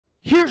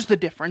Here's the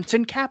difference.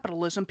 In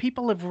capitalism,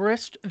 people have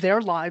risked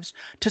their lives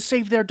to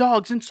save their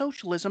dogs. In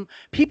socialism,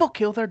 people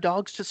kill their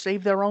dogs to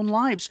save their own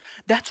lives.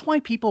 That's why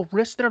people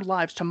risk their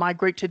lives to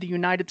migrate to the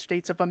United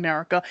States of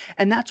America,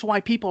 and that's why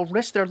people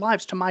risk their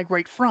lives to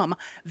migrate from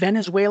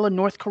Venezuela,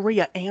 North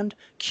Korea, and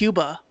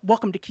Cuba.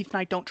 Welcome to Keith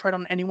Knight, Don't Tread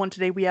on Anyone.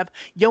 Today we have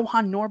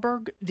Johan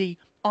Norberg, the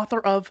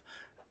author of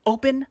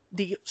Open,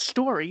 the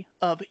Story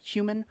of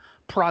Human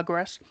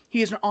Progress.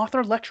 He is an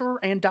author, lecturer,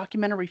 and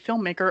documentary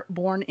filmmaker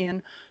born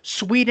in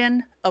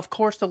Sweden. Of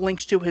course, the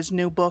links to his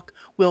new book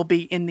will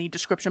be in the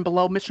description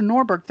below. Mr.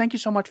 Norberg, thank you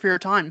so much for your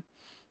time.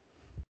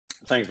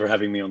 Thanks for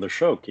having me on the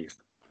show, Keith.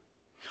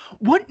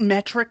 What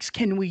metrics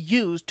can we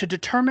use to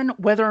determine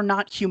whether or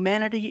not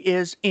humanity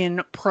is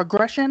in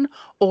progression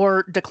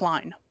or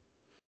decline?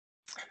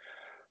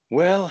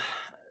 Well,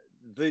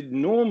 the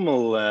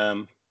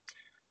normal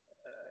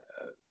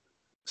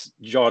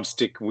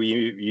yardstick we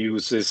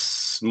use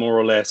is more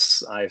or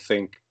less, I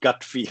think,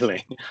 gut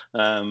feeling.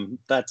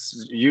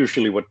 That's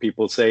usually what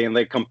people say, and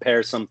they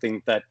compare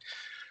something that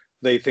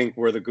they think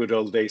were the good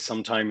old days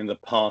sometime in the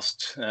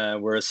past,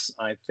 whereas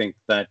I think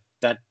that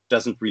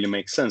doesn't really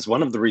make sense.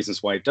 One of the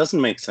reasons why it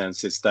doesn't make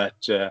sense is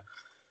that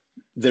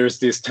there's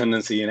this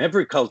tendency in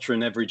every culture,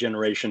 in every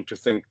generation, to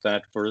think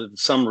that for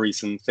some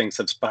reason things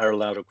have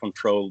spiraled out of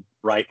control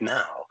right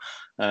now.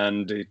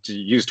 And it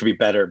used to be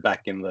better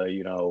back in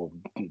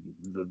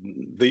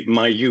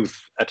my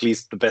youth. At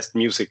least the best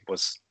music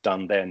was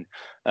done then.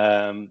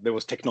 There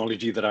was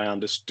technology that I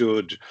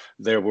understood.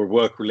 There were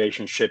work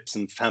relationships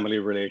and family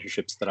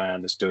relationships that I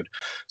understood.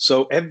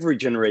 So every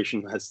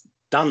generation has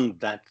done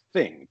that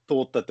thing,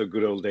 thought that the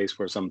good old days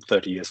were some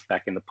 30 years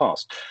back in the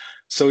past.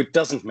 So it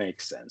doesn't make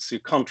sense.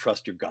 You can't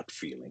trust your gut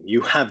feeling. You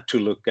have to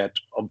look at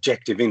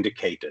objective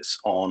indicators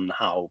on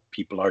how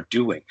people are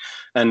doing.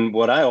 And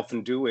what I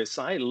often do is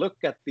I look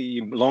at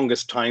the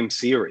longest time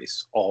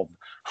series of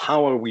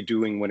how are we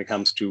doing when it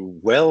comes to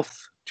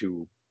wealth,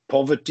 to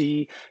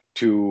poverty,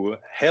 to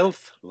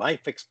health,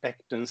 life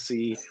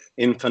expectancy,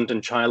 infant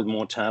and child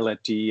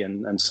mortality,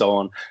 and so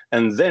on.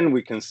 And then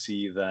we can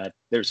see that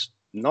there's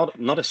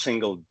not a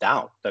single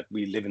doubt that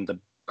we live in the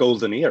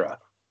golden era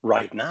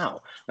right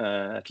now,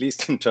 at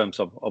least in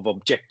terms of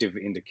objective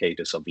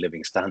indicators of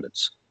living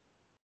standards.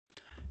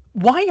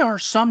 Why are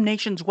some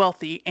nations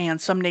wealthy and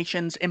some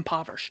nations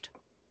impoverished?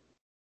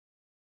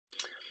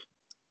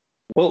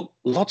 Well,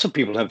 lots of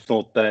people have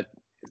thought that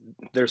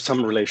there's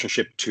some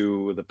relationship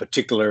to the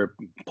particular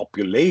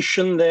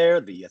population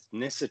there, the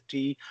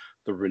ethnicity,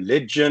 the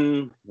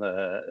religion,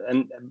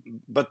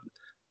 but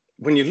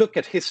when you look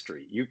at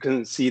history, you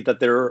can see that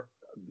there are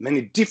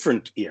many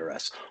different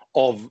eras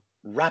of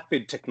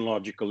rapid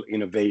technological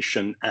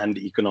innovation and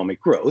economic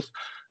growth.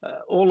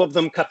 All of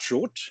them cut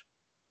short,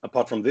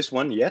 apart from this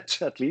one yet,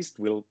 at least.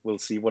 We'll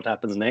see what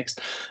happens next.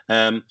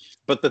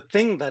 But the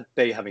thing that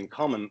they have in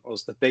common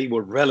was that they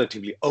were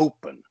relatively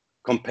open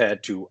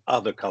compared to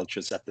other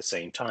cultures at the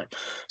same time.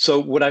 So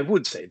what I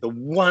would say, the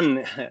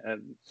one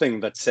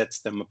thing that sets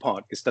them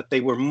apart is that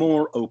they were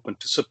more open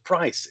to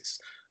surprises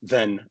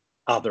than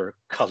other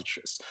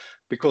cultures,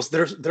 because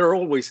there are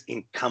always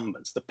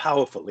incumbents, the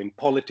powerful in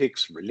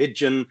politics,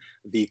 religion,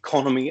 the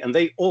economy, and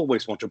they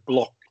always want to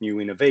block new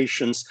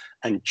innovations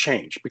and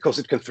change because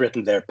it can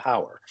threaten their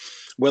power.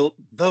 Well,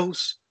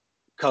 those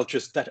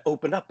cultures that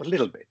opened up a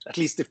little bit, at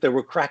least if there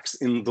were cracks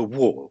in the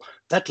wall,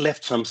 that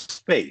left some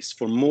space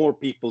for more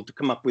people to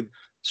come up with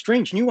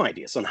strange new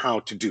ideas on how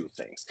to do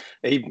things,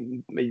 a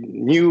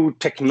new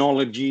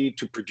technology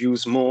to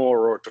produce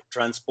more or to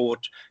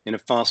transport in a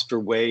faster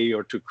way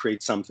or to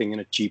create something in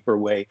a cheaper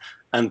way.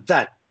 And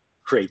that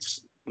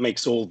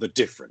makes all the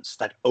difference,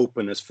 that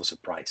openness for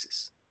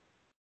surprises.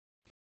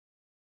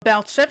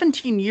 About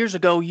 17 years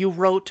ago, you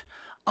wrote,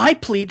 I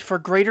plead for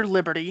greater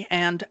liberty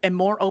and a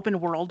more open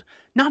world,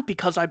 not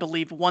because I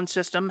believe one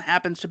system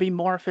happens to be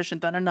more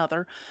efficient than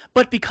another,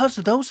 but because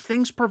those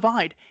things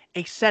provide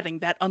a setting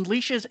that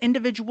unleashes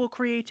individual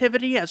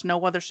creativity as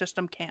no other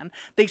system can.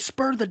 They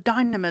spur the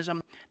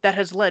dynamism that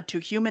has led to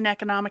human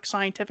economic,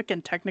 scientific,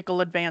 and technical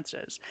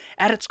advances.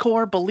 At its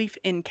core, belief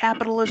in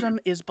capitalism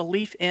is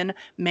belief in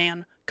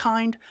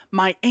mankind.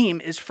 My aim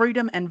is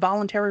freedom and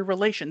voluntary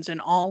relations in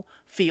all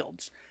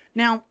fields.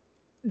 Now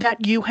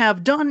that you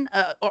have done,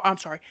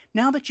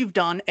 now that you've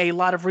done a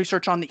lot of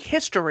research on the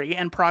history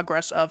and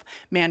progress of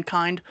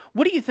mankind,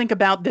 what do you think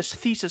about this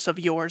thesis of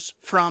yours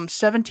from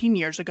 17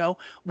 years ago?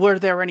 Were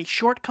there any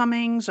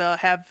shortcomings?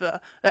 Have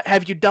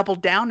you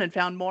doubled down and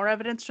found more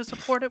evidence to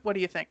support it? What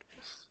do you think?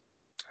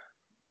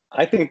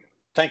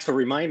 Thanks for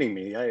reminding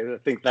me. I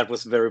think that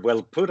was very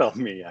well put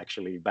on me,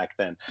 actually, back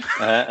then.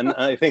 And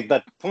I think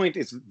that point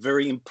is a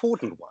very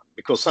important one,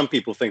 because some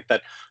people think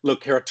that,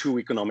 look, here are two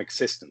economic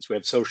systems. We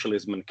have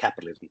socialism and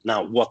capitalism.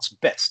 Now, what's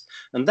best?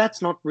 And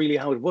that's not really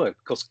how it works,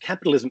 because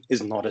capitalism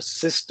is not a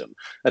system.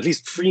 At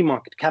least free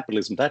market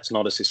capitalism, that's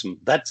not a system.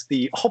 That's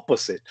the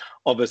opposite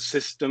of a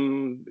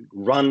system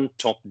run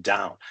top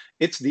down.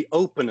 It's the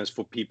openness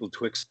for people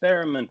to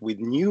experiment with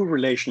new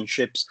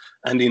relationships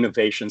and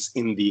innovations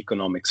in the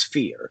economic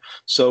sphere.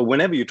 So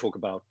whenever you talk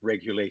about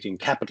regulating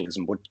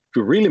capitalism, what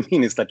you really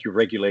mean is that you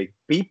regulate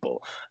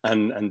people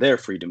and their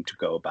freedom to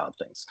go about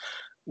things.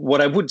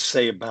 What I would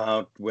say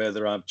about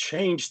whether I've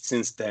changed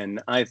since then,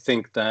 I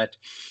think that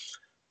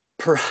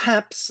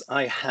perhaps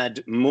I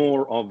had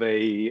more of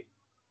a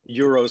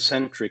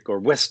Eurocentric or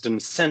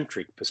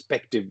Western-centric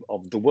perspective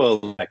of the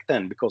world back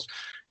then, because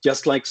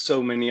just like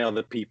so many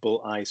other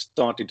people, I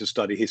started to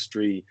study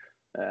history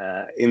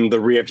in the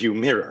rearview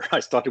mirror. I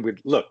started with,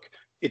 look,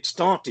 it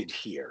started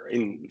here,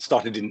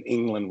 started in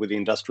England with the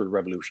Industrial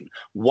Revolution.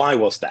 Why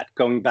was that?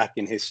 Going back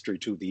in history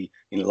to the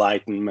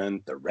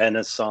Enlightenment, the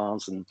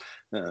Renaissance, and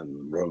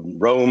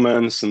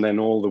Romans, and then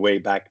all the way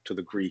back to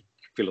the Greek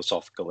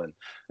philosophical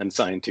and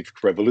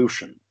scientific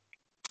revolution.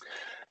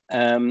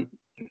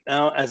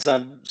 Now, as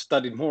I've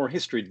studied more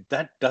history,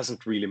 that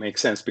doesn't really make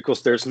sense,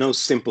 because there's no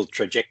simple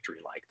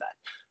trajectory like that.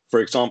 For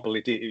example,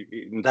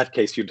 in that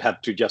case, you'd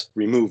have to just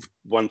remove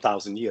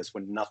 1,000 years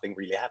when nothing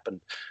really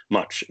happened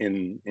much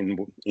in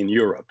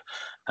Europe.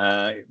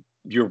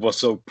 Europe was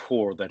so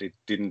poor that it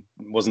didn't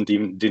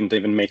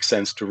even make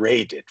sense to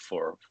raid it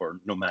for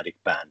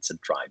nomadic bands and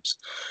tribes.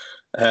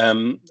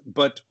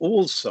 But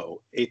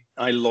also,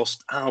 I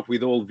lost out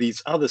with all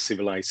these other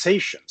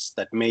civilizations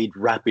that made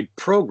rapid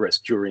progress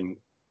during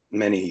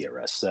many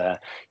eras.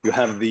 You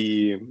have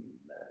the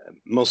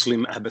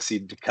Muslim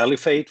Abbasid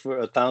Caliphate for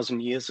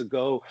 1,000 years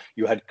ago.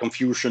 You had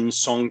Confucian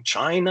Song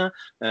China,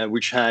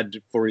 which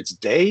had for its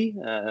day,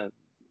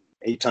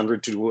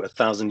 800 to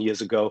 1,000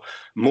 years ago,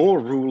 more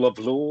rule of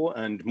law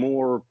and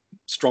more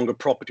stronger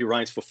property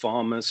rights for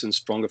farmers and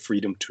stronger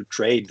freedom to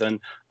trade than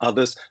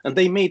others. And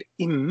they made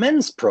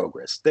immense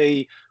progress.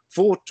 They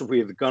fought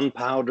with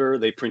gunpowder,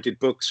 they printed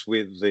books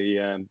with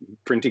the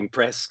printing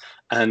press,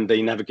 and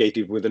they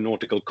navigated with the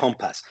nautical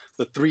compass.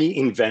 The three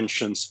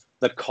inventions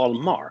that Karl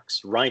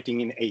Marx,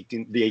 writing in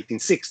the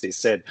 1860s,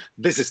 said,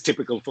 this is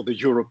typical for the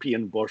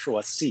European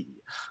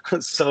bourgeoisie.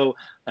 So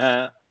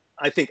I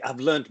think I've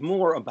learned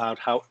more about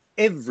how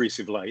every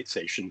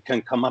civilization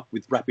can come up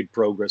with rapid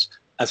progress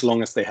as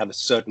long as they have a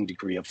certain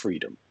degree of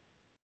freedom.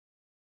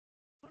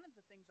 One of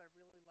the things I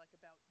really like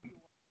about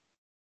your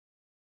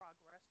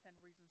progress, 10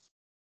 reasons,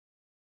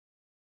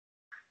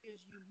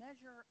 is you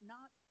measure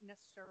not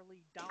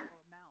necessarily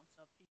dollar amounts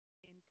of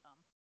income,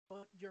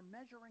 but you're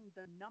measuring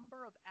the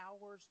number of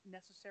hours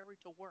necessary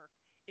to work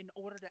in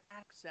order to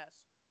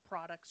access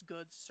products,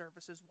 goods,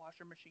 services,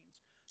 washer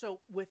machines.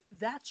 So with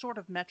that sort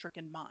of metric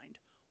in mind,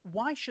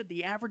 why should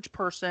the average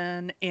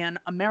person in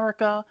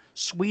America,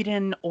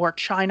 Sweden, or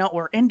China,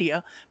 or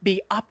India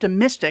be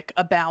optimistic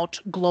about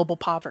global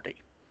poverty?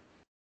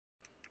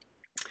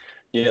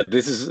 Yeah,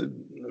 this is a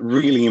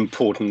really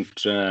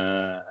important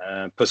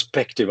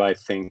perspective, I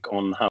think,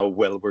 on how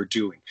well we're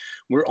doing.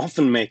 We're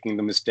often making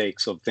the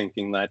mistakes of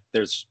thinking that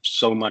there's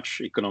so much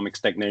economic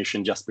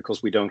stagnation just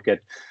because we don't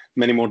get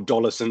many more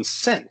dollars and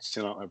cents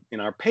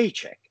in our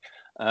paycheck.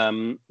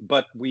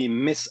 But we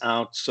miss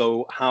out.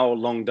 So how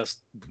long does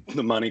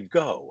the money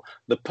go?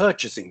 The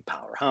purchasing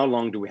power, how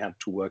long do we have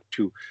to work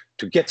to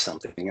get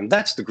something? And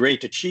that's the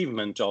great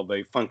achievement of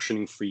a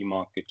functioning free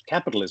market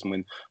capitalism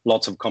with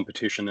lots of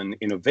competition and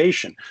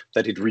innovation,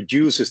 that it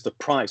reduces the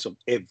price of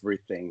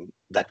everything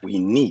that we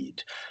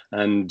need.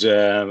 And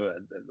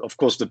of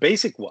course, the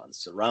basic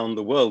ones around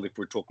the world, if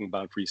we're talking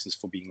about reasons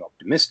for being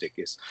optimistic,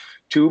 is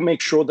to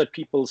make sure that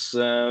people's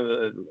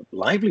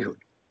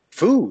livelihood,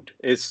 food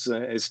is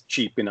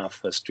cheap enough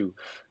as to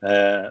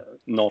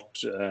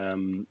not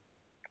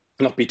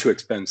be too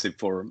expensive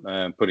for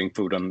putting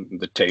food on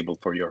the table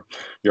for your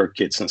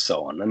kids and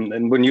so on.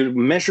 And when you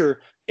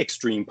measure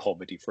extreme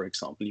poverty, for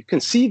example, you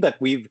can see that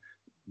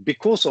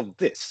because of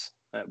this,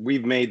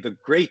 we've made the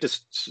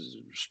greatest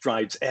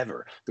strides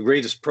ever, the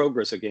greatest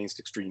progress against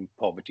extreme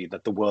poverty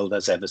that the world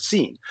has ever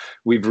seen.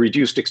 We've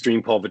reduced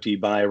extreme poverty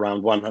by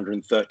around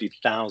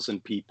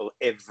 130,000 people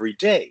every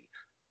day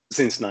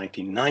since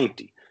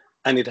 1990.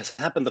 And it has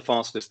happened the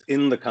fastest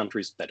in the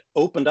countries that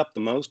opened up the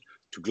most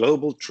to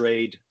global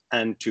trade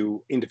and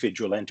to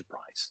individual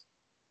enterprise.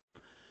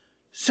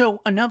 So,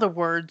 in other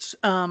words,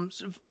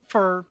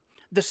 for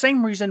the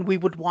same reason we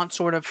would want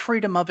sort of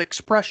freedom of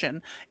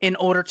expression in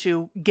order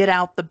to get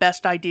out the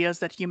best ideas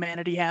that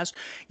humanity has,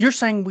 you're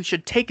saying we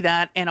should take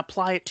that and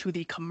apply it to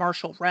the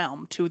commercial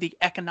realm, to the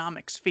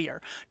economic sphere,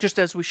 just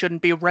as we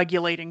shouldn't be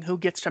regulating who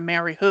gets to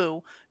marry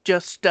who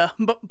just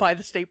by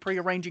the state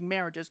prearranging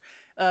marriages.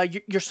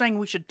 You're saying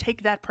we should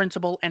take that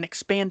principle and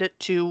expand it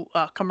to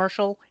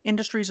commercial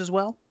industries as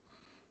well?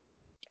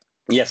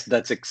 Yes,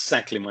 that's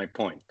exactly my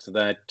point,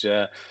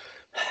 that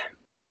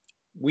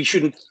we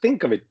shouldn't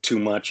think of it too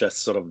much as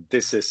sort of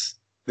this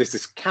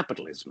is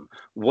capitalism.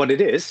 What it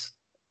is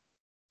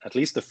at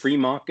least the free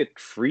market,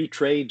 free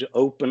trade,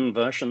 open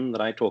version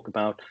that I talk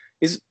about,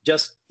 is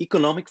just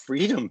economic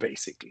freedom,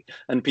 basically.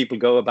 And people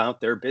go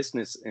about their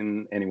business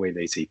in any way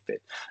they see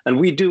fit. And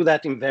we do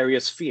that in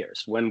various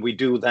spheres. When we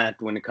do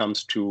that, when it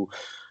comes to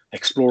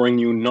exploring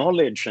new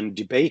knowledge and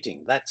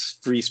debating, that's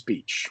free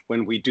speech.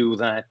 When we do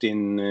that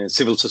in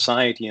civil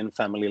society and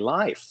family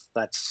life,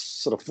 that's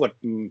sort of what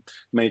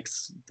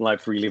makes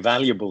life really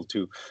valuable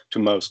to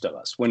most of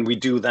us. When we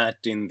do that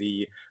in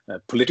the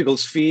political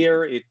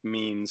sphere, it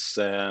means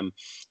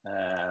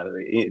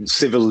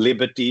civil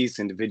liberties,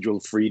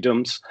 individual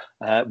freedoms.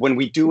 When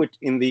we do it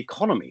in the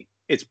economy,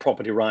 it's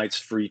property rights,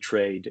 free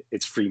trade,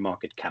 it's free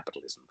market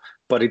capitalism.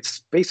 But it's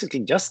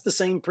basically just the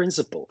same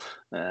principle.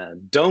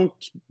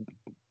 Don't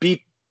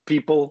beat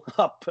people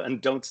up and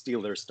don't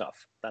steal their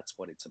stuff. That's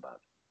what it's about.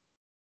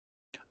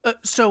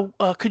 So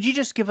could you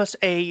just give us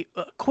a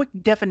quick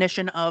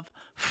definition of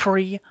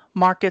free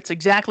markets,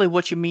 exactly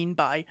what you mean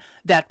by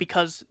that?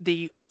 Because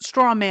the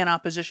straw man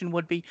opposition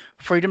would be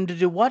freedom to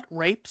do what?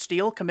 Rape,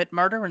 steal, commit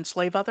murder,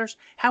 enslave others?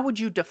 How would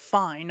you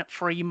define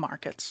free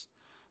markets?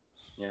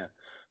 Yeah.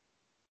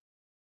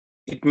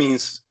 It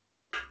means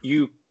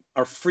you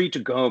are free to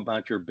go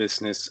about your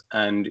business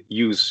and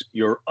use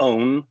your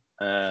own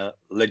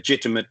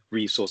legitimate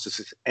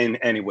resources in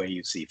any way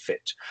you see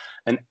fit.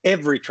 And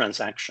every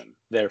transaction,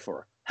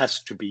 therefore,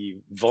 has to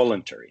be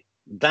voluntary.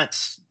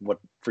 That's what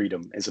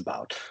freedom is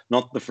about,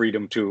 not the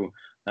freedom to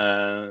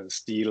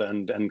steal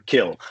and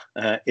kill.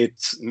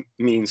 It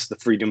means the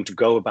freedom to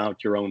go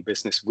about your own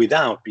business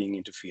without being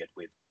interfered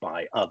with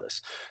by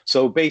others.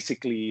 So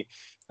basically,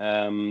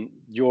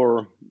 the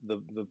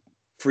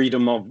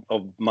freedom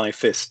of my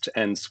fist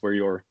ends where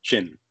your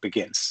chin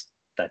begins.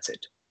 That's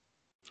it.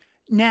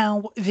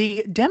 Now,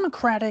 the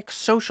Democratic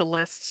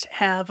Socialists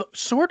have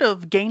sort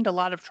of gained a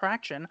lot of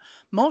traction,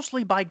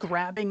 mostly by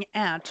grabbing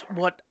at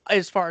what,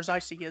 as far as I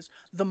see, is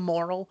the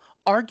moral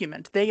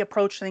argument. They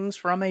approach things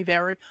from a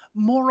very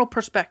moral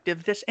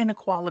perspective. This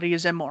inequality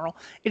is immoral.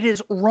 It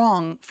is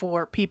wrong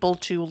for people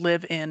to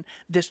live in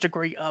this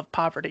degree of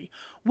poverty.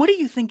 What do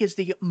you think is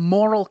the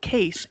moral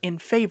case in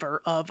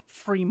favor of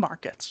free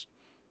markets?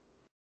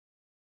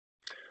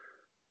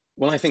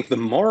 Well, I think the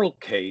moral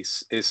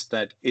case is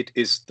that it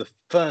is the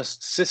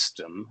first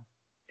system,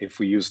 if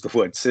we use the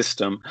word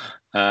system,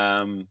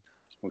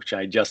 which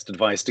I just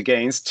advised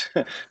against,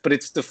 but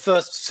it's the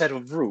first set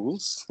of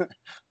rules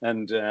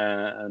and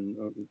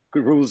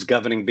rules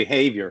governing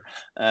behavior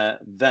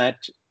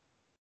that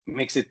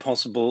makes it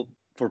possible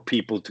for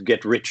people to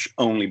get rich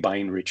only by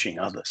enriching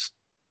others.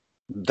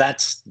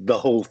 That's the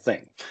whole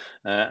thing.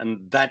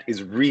 And that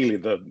is really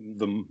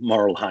the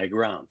moral high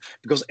ground,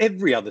 because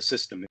every other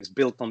system is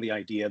built on the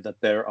idea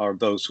that there are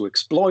those who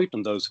exploit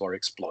and those who are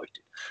exploited,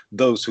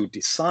 those who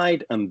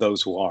decide and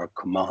those who are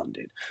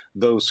commanded,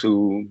 those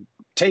who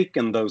take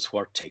and those who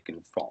are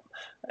taken from.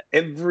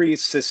 Every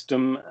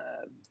system,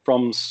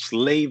 from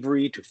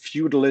slavery to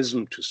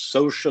feudalism to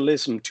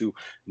socialism to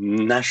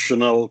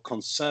national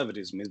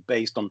conservatism, is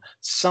based on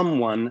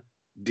someone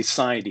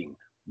deciding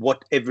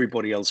what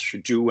everybody else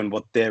should do and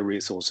what their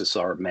resources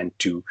are meant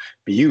to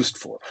be used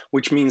for,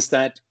 which means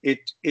that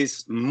it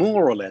is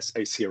more or less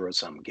a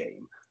zero-sum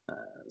game.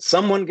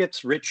 Someone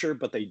gets richer,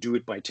 but they do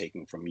it by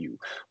taking from you.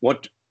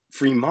 What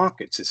free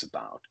markets is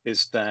about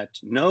is that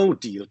no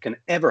deal can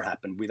ever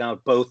happen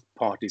without both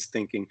parties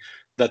thinking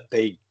that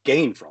they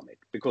gain from it,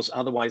 because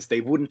otherwise they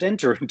wouldn't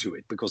enter into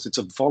it, because it's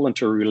a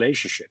voluntary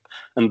relationship.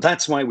 And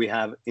that's why we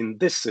have in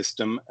this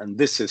system and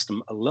this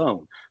system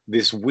alone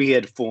this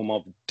weird form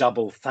of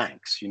double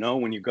thanks. You know,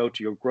 when you go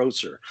to your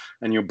grocer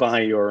and you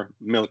buy your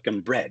milk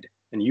and bread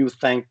and you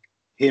thank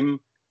him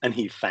and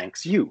he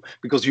thanks you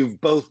because you've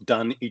both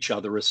done each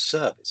other a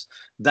service.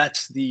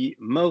 That's the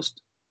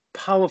most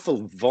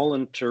powerful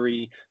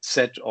voluntary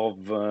set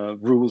of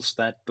rules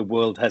that the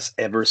world has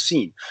ever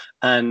seen.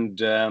 And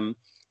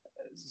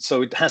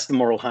so it has the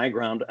moral high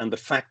ground, and the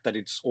fact that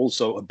it's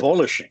also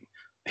abolishing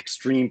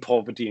extreme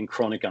poverty and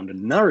chronic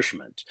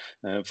undernourishment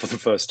for the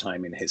first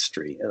time in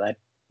history, that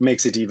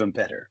makes it even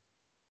better.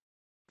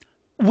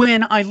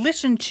 When I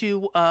listen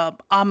to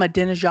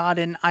Ahmadinejad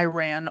in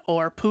Iran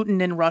or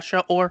Putin in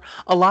Russia or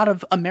a lot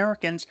of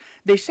Americans,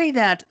 they say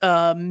that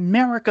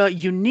America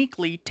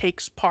uniquely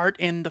takes part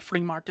in the free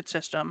market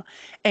system.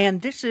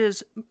 And this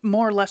is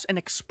more or less an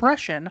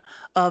expression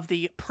of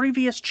the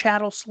previous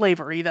chattel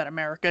slavery that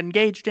America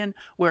engaged in,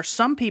 where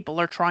some people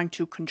are trying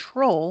to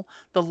control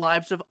the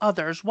lives of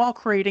others while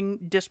creating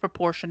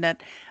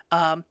disproportionate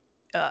uh,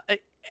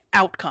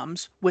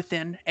 outcomes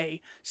within a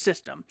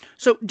system.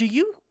 So do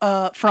you,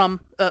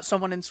 from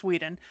someone in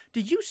Sweden, do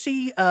you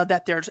see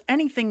that there's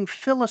anything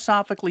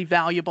philosophically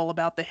valuable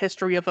about the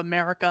history of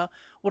America?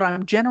 What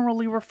I'm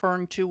generally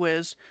referring to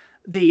is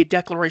the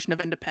Declaration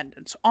of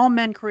Independence. All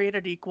men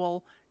created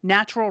equal,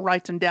 natural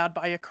rights endowed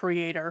by a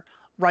creator,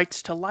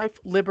 rights to life,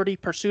 liberty,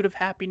 pursuit of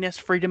happiness,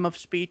 freedom of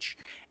speech,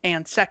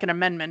 and Second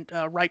Amendment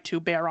right to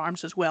bear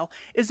arms as well.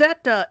 Is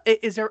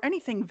there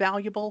anything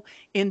valuable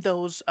in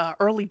those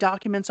early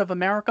documents of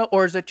America,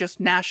 or is it just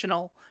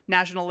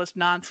nationalist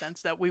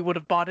nonsense that we would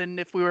have bought in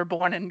if we were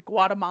born in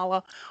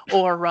Guatemala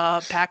or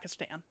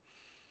Pakistan?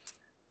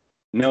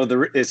 No,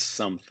 there is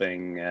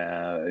something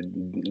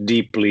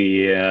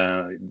deeply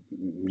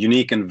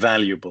unique and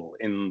valuable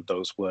in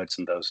those words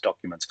and those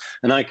documents.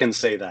 And I can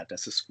say that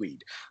as a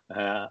Swede.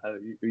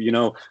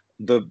 The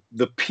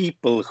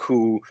people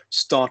who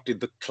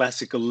started the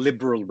classical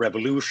liberal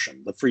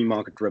revolution, the free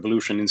market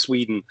revolution in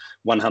Sweden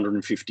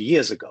 150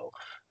 years ago,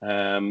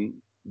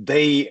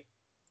 they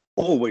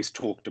always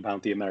talked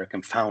about the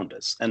American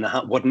founders and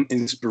what an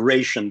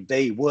inspiration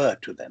they were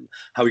to them,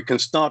 how you can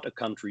start a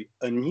country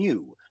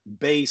anew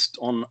based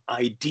on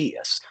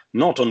ideas,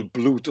 not on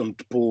Blut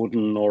und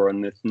Boden or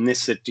an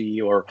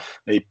ethnicity or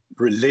a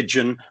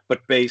religion,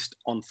 but based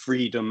on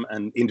freedom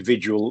and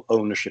individual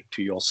ownership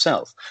to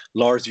yourself.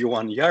 Lars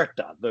Johan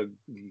Hierta, the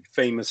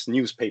famous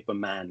newspaper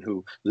man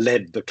who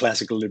led the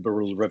classical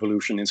liberal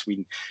revolution in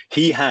Sweden,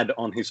 he had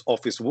on his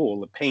office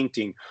wall a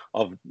painting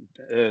of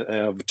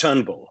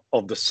Turnbull,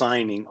 of the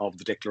signing of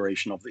the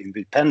Declaration of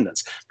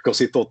Independence, because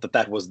he thought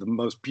that was the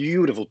most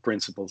beautiful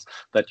principles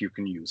that you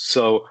can use.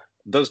 So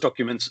those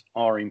documents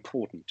are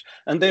important.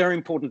 And they are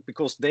important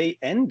because they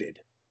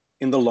ended,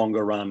 in the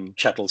longer run,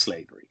 chattel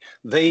slavery.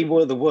 They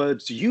were the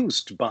words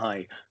used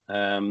by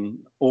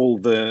all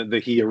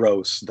the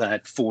heroes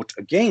that fought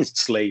against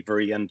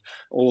slavery and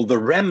all the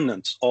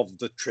remnants of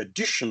the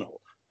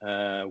traditional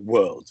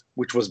world,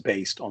 which was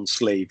based on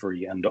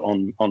slavery and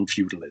on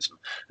feudalism,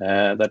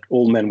 that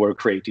all men were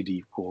created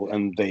equal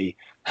and they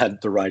had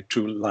the right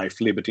to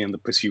life, liberty, and the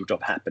pursuit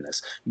of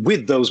happiness.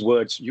 With those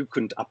words, you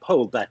couldn't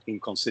uphold that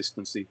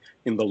inconsistency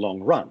in the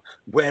long run.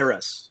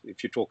 Whereas,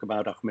 if you talk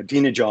about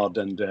Ahmadinejad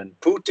and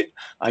Putin,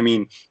 I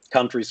mean,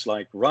 countries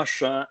like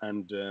Russia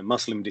and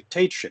Muslim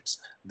dictatorships,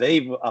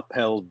 they've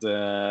upheld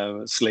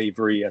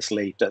slavery as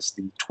late as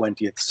the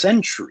 20th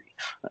century.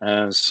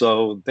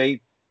 So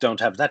they don't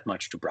have that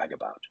much to brag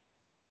about.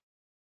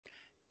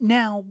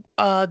 Now,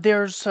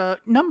 there's a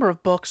number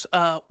of books.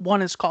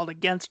 One is called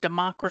Against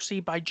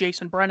Democracy by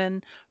Jason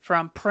Brennan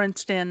from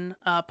Princeton,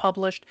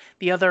 published.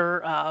 The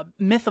other,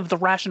 Myth of the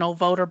Rational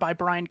Voter by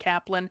Brian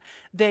Kaplan.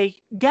 They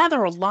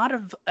gather a lot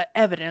of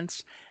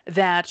evidence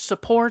that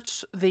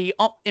supports the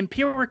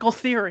empirical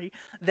theory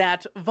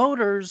that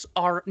voters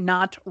are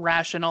not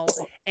rational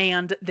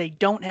and they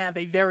don't have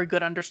a very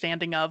good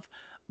understanding of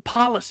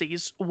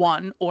policies,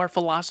 one, or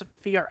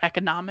philosophy or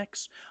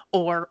economics,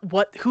 or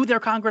who their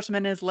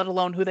congressman is, let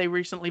alone who they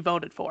recently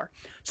voted for.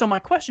 So my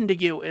question to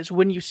you is,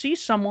 when you see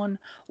someone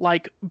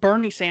like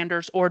Bernie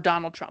Sanders or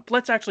Donald Trump,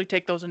 let's actually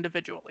take those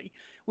individually.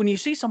 When you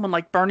see someone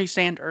like Bernie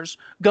Sanders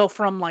go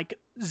from like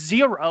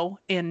 0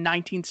 in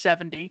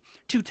 1970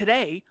 to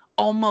today,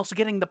 almost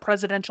getting the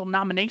presidential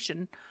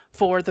nomination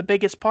for the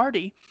biggest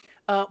party,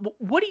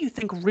 what do you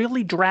think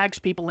really drags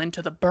people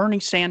into the Bernie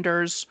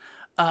Sanders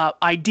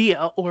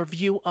idea or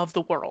view of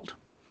the world?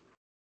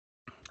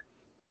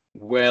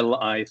 Well,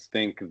 I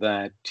think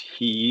that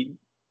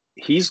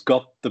he's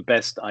got the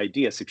best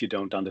ideas if you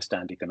don't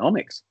understand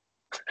economics,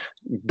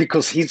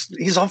 because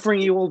he's offering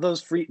you all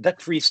those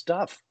free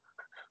stuff.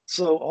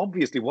 So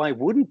obviously, why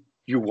wouldn't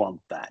you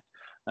want that?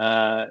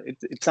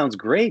 It sounds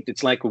great.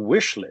 It's like a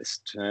wish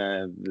list.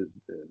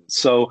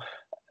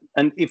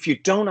 And if you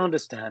don't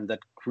understand that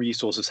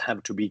resources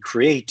have to be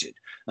created,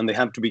 and they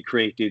have to be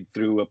created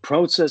through a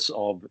process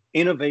of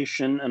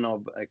innovation and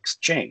of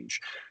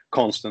exchange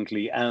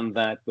constantly, and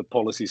that the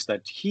policies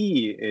that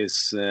he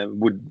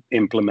would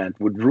implement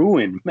would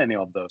ruin many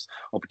of those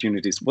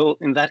opportunities, well,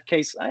 in that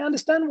case, I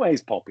understand why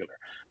he's popular.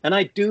 And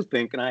I do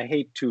think, and I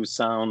hate to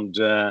sound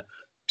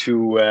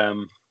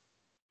too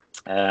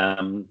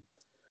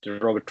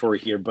derogatory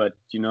here, but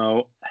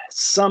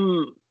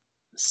some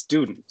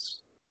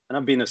students, and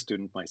I've been a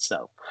student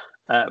myself,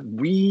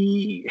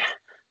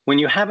 when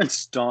you haven't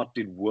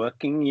started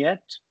working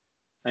yet,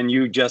 and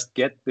you just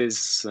get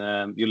this,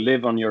 you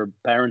live on your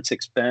parents'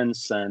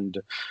 expense and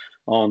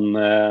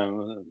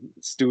on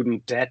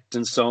student debt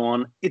and so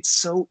on, it's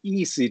so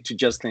easy to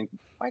just think,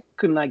 why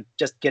couldn't I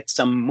just get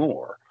some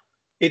more?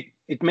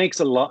 It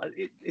makes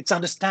it's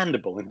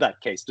understandable in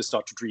that case to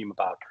start to dream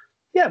about,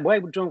 why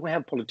don't we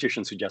have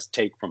politicians who just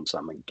take from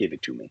some and give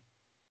it to me?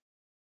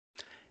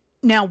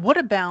 Now, what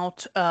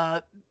about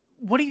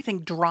what do you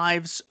think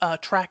drives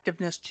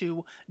attractiveness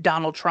to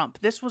Donald Trump?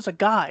 This was a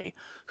guy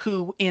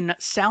who, in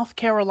South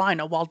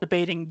Carolina, while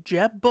debating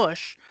Jeb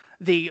Bush,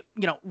 the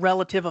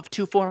relative of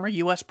two former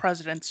U.S.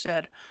 presidents,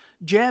 said,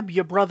 "Jeb,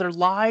 your brother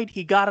lied.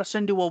 He got us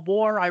into a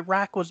war.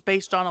 Iraq was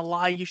based on a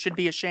lie. You should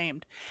be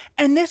ashamed."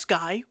 And this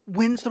guy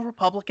wins the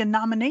Republican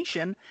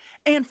nomination,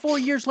 and 4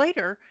 years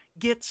later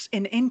gets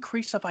an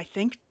increase of, I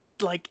think,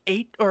 like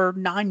 8 or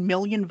 9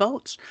 million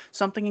votes,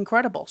 something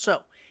incredible.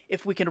 So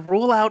if we can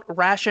rule out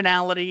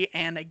rationality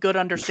and a good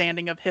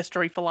understanding of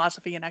history,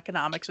 philosophy, and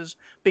economics as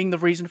being the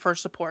reason for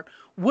support,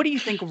 what do you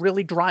think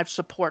really drives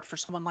support for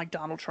someone like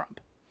Donald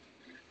Trump?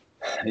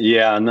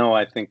 Yeah, no,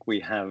 I think we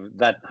have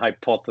that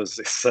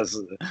hypothesis has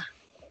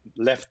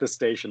left the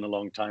station a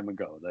long time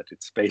ago, that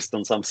it's based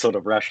on some sort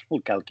of rational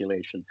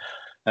calculation.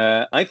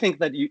 I think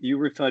that you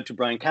referred to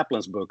Brian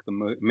Kaplan's book,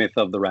 The Myth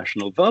of the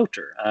Rational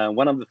Voter.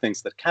 One of the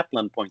things that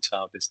Kaplan points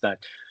out is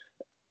that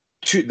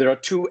there are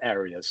two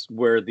areas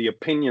where the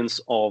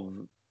opinions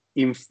of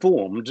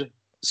informed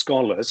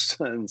scholars,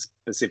 and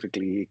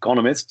specifically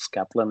economists,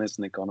 Kaplan is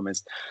an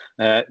economist,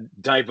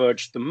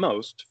 diverge the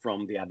most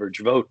from the average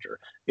voter,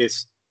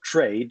 is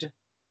trade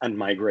and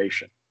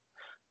migration,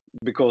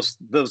 because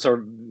those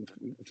are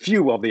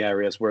few of the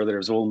areas where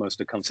there's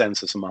almost a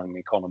consensus among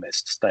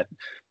economists that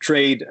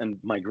trade and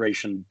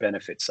migration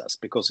benefits us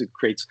because it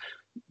creates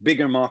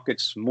bigger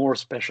markets, more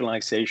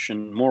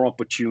specialization, more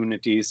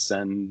opportunities,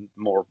 and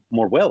more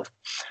wealth.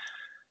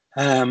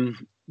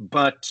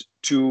 But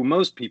to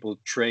most people,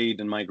 trade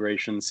and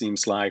migration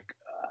seems like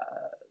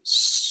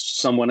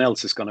someone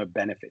else is going to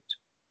benefit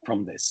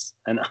from this.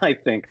 And I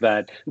think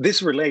that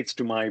this relates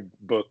to my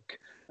book,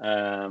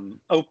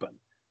 Open.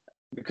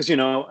 Because, you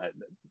know,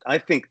 I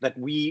think that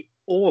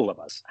all of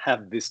us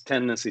have this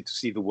tendency to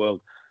see the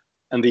world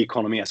and the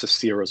economy as a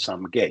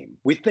zero-sum game.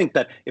 We think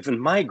that if a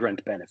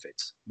migrant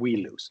benefits, we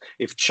lose.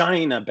 If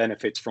China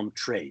benefits from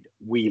trade,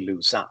 we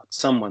lose out.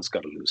 Someone's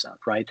got to lose out,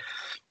 right?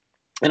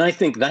 And I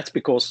think that's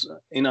because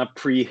in our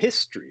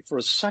prehistory,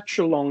 for such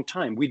a long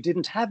time, we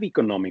didn't have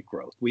economic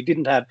growth. We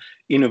didn't have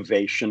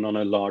innovation on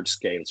a large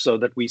scale, so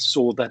that we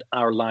saw that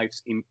our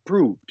lives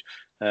improved.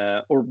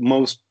 Or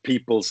most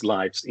people's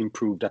lives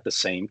improved at the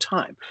same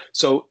time.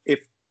 So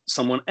if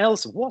someone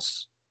else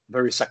was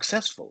very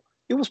successful,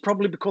 it was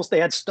probably because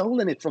they had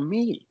stolen it from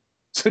me.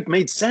 So it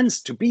made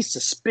sense to be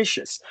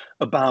suspicious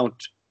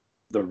about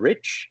the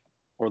rich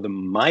or the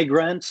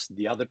migrants,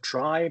 the other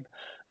tribe.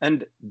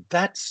 And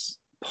that's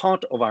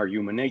part of our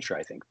human nature,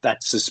 I think,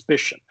 that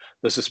suspicion,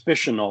 the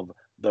suspicion of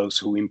those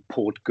who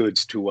import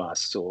goods to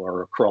us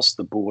or across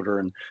the border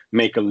and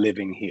make a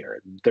living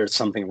here. There's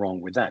something wrong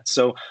with that.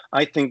 So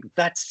I think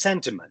that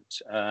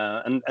sentiment,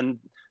 and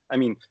I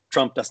mean,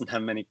 Trump doesn't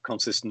have many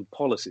consistent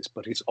policies,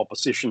 but his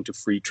opposition to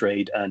free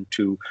trade and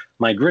to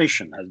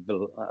migration has,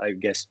 I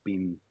guess,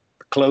 been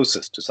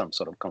closest to some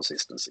sort of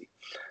consistency.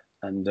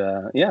 And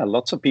yeah,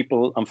 lots of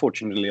people,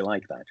 unfortunately,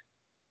 like that.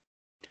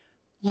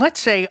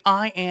 Let's say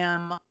I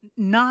am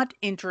not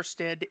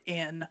interested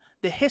in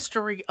the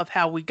history of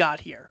how we got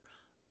here.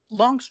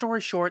 Long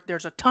story short,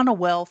 there's a ton of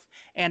wealth,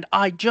 and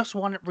I just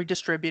want it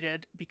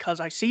redistributed because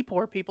I see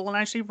poor people and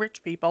I see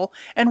rich people.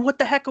 And what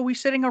the heck are we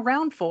sitting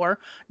around for?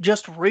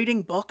 Just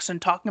reading books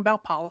and talking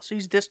about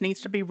policies. This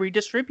needs to be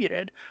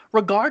redistributed,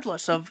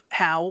 regardless of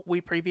how we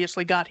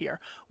previously got here.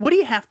 What do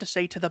you have to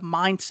say to the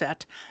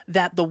mindset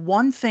that the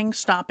one thing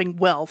stopping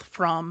wealth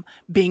from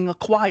being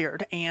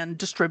acquired and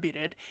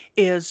distributed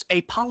is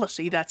a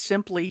policy that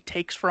simply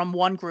takes from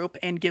one group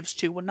and gives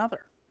to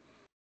another?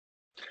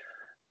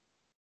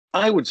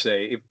 I would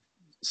say if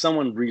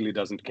someone really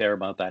doesn't care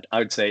about that, I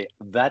would say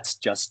that's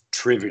just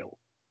trivial.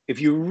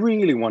 If you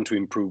really want to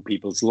improve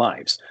people's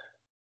lives,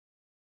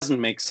 it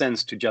doesn't make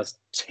sense to just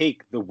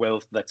take the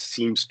wealth that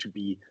seems to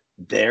be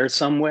there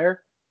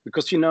somewhere,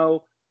 because, you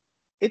know,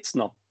 it's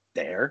not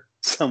there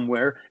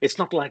somewhere. It's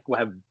not like we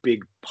have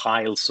big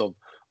piles of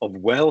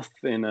wealth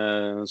in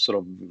a sort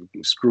of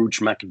Scrooge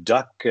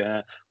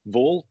McDuck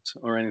vault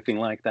or anything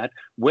like that.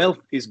 Wealth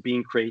is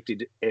being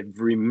created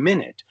every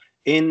minute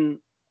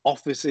in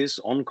offices,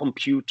 on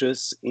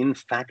computers, in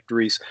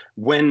factories,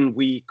 when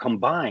we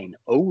combine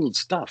old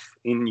stuff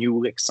in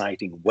new,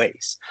 exciting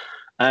ways.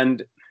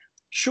 And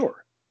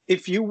sure,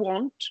 if you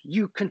want,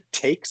 you can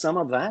take some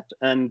of that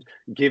and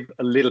give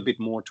a little bit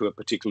more to a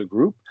particular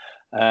group.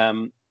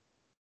 But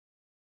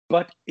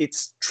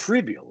it's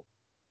trivial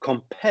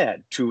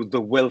compared to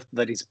the wealth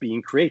that is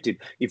being created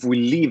if we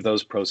leave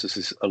those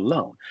processes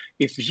alone.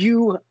 If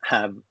you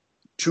have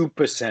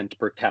 2%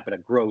 per capita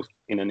growth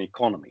in an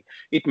economy,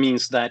 it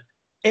means that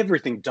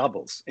everything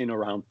doubles in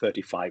around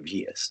 35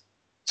 years.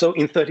 So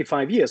in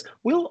 35 years,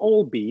 we'll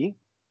all be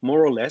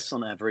more or less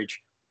on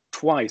average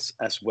twice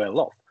as well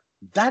off.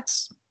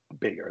 That's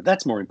bigger,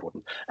 that's more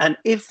important. And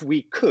if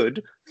we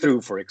could,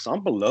 through, for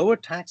example, lower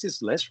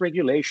taxes, less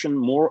regulation,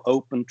 more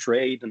open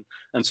trade,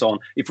 and so on,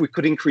 if we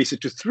could increase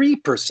it to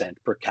 3%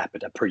 per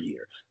capita per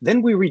year,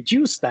 then we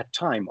reduce that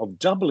time of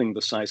doubling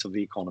the size of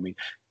the economy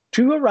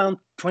to around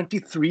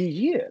 23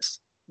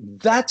 years.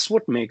 That's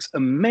what makes a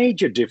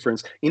major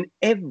difference in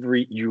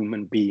every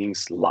human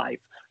being's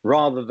life,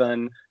 rather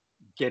than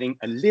getting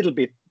a little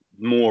bit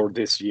more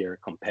this year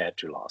compared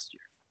to last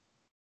year.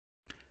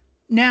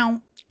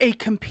 Now, a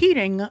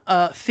competing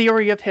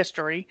theory of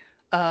history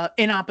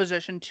in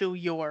opposition to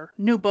your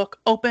new book,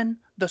 Open,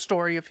 The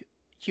Story of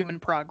Human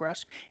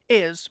Progress,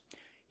 is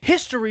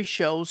history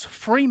shows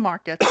free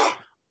markets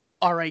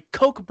are a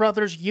Koch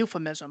brothers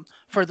euphemism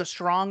for the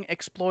strong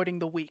exploiting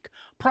the weak.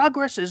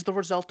 Progress is the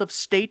result of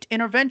state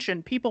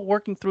intervention, people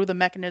working through the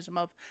mechanism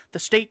of the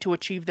state to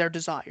achieve their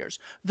desires.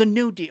 The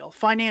New Deal,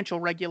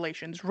 financial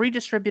regulations,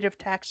 redistributive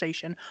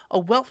taxation, a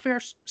welfare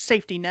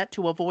safety net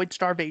to avoid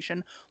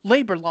starvation,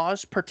 labor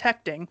laws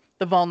protecting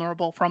the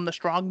vulnerable from the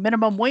strong,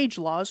 minimum wage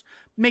laws,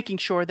 making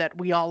sure that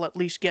we all at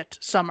least get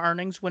some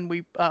earnings when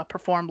we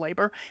perform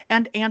labor,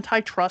 and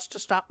antitrust to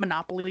stop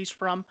monopolies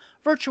from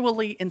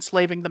virtually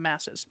enslaving the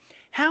masses.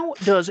 How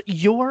does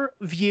your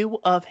view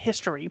of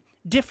history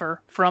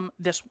differ from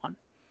this one?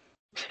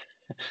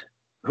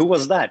 Who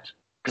was that?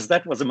 Because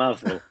that was a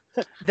mouthful.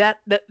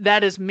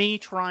 That is me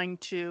trying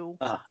to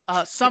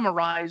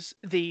summarize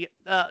the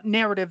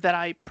narrative that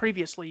I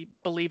previously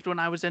believed when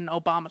I was an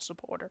Obama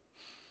supporter.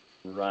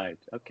 Right.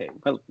 Okay.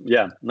 Well,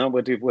 yeah. No,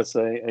 but it was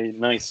a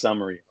nice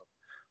summary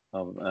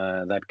of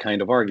that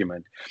kind of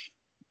argument.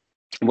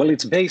 Well,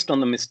 it's based on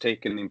the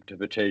mistaken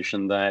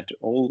interpretation that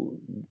all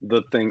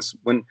the things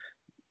when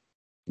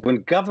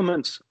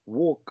governments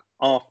walk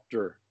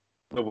after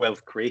the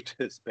wealth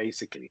creators,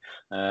 basically,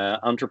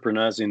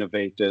 entrepreneurs,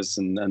 innovators,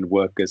 and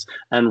workers,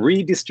 and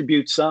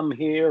redistribute some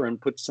here and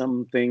put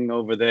something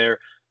over there,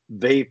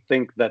 they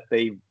think that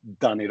they've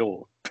done it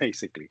all,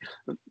 basically.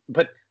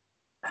 But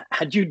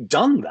had you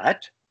done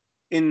that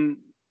in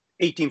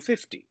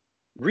 1850,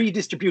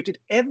 redistributed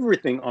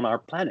everything on our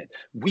planet,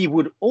 we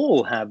would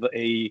all have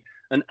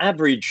an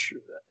average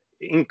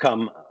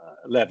income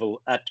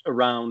level at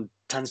around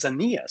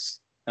Tanzania's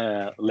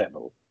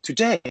level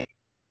today.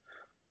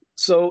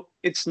 So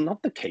it's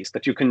not the case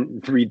that you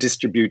can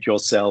redistribute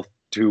yourself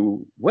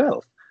to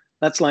wealth.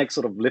 That's like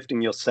sort of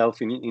lifting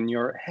yourself in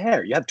your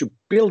hair. You have to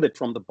build it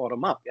from the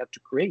bottom up. You have to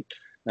create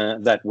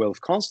that wealth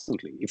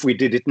constantly. If we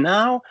did it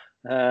now,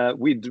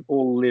 we'd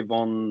all live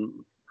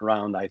on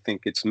around, I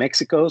think it's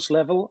Mexico's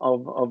level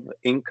of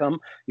income.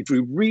 If we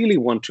really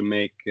want to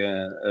make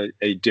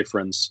a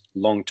difference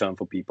long term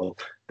for people,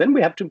 then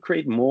we have to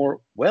create more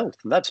wealth.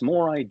 That's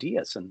more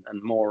ideas and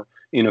more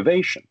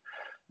innovation.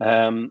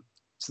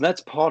 So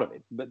that's part of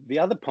it. But the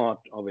other part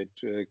of it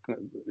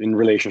in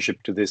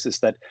relationship to this is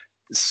that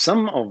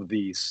some of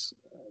these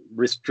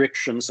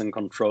restrictions and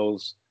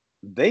controls,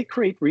 they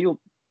create real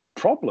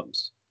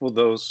problems for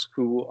those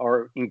who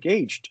are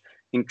engaged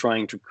in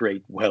trying to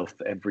create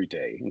wealth every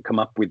day and come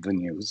up with the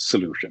new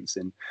solutions.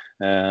 And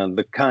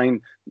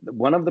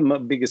one of the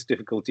biggest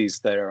difficulties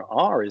there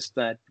are is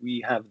that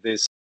we have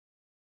this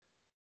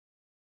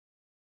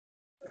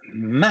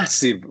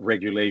massive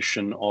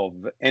regulation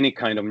of any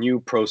kind of new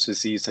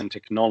processes and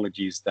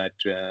technologies that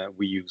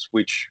we use,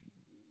 which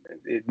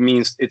it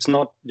means it's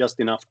not just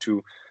enough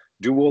to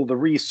do all the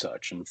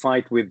research and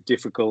fight with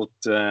difficult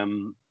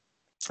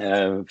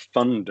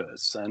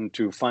funders and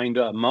to find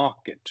a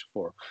market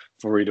for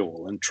it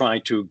all and try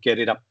to get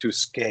it up to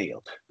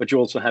scale. But you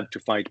also have to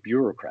fight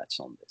bureaucrats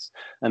on this.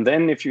 And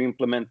then if you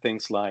implement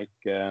things like,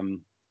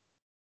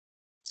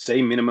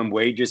 say, minimum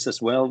wages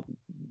as well,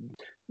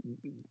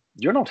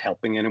 you're not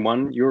helping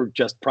anyone. You're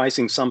just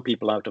pricing some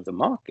people out of the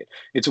market.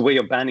 It's a way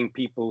of banning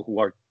people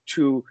who have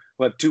too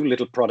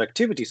little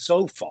productivity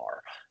so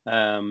far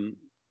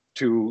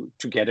to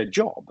get a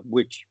job,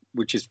 which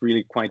is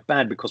really quite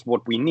bad, because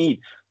what we need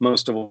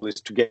most of all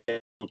is to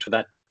get to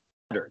that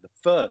ladder, the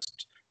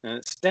first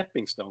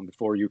stepping stone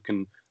before you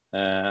can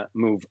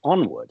move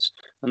onwards.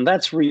 And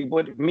that's really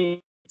what it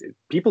means.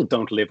 People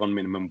don't live on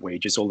minimum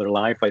wages all their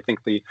life. I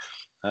think the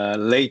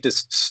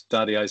latest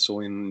study I saw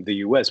in the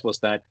US was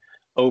that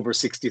over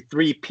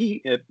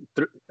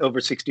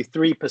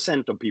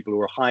 63% of people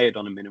who are hired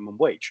on a minimum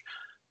wage,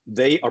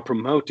 they are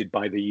promoted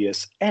by the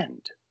year's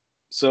end.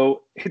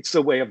 So it's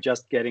a way of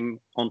just getting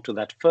onto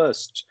that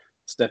first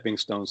stepping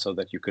stone so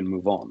that you can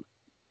move on.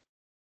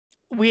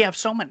 We have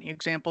so many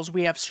examples.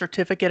 We have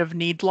certificate of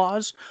need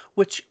laws,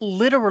 which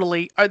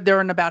literally they're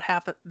in about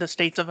half of the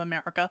states of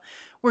America,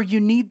 where you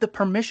need the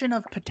permission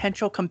of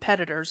potential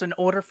competitors in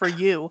order for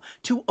you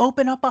to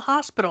open up a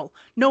hospital.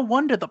 No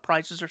wonder the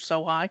prices are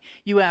so high.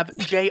 You have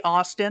Jay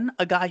Austen,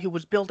 a guy who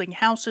was building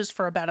houses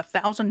for about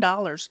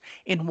 $1,000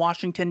 in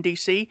Washington,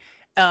 D.C.,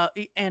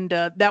 and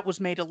that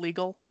was made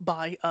illegal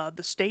by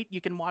the state.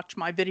 You can watch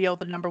my video,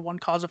 The #1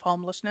 Cause of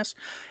Homelessness.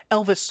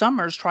 Elvis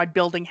Summers tried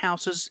building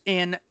houses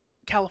in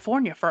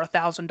California for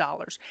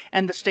 $1,000,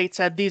 and the state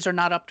said these are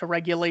not up to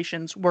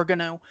regulations. We're going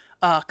to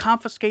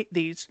confiscate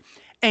these,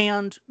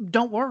 and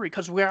don't worry,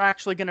 because we're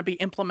actually going to be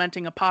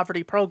implementing a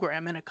poverty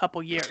program in a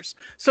couple years.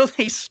 So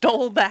they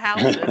stole the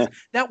houses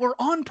that were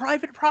on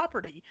private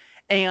property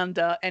and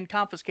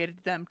confiscated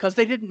them because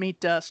they didn't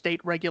meet state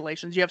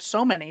regulations. You have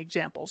so many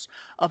examples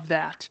of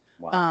that.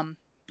 Wow.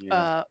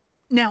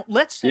 Now,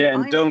 let's say... Yeah,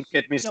 and don't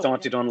get me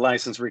started on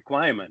license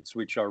requirements,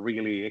 which are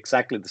really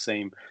exactly the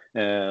same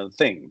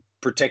thing.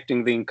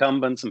 Protecting the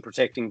incumbents and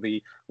protecting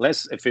the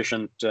less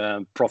efficient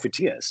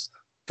profiteers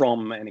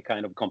from any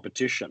kind of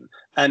competition.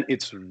 And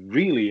it's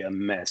really a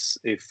mess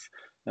if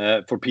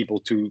for people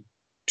to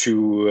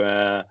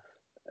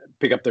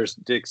pick up their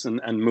sticks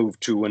and move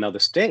to another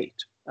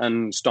state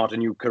and start a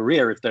new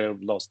career if they've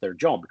lost their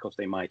job, because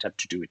they might have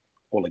to do it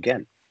all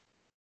again.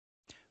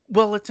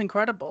 Well, it's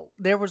incredible.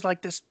 There was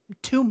like this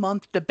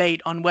 2-month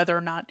debate on whether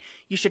or not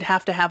you should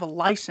have to have a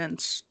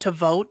license to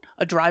vote,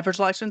 a driver's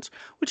license,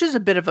 which is a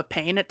bit of a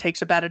pain. It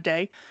takes about a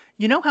day.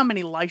 You know how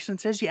many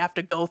licenses you have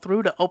to go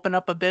through to open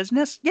up a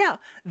business? Yeah,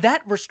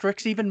 that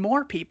restricts even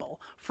more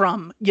people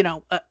from,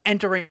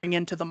 entering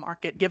into the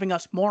market, giving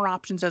us more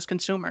options as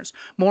consumers,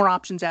 more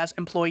options as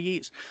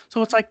employees.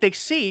 So it's like they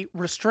see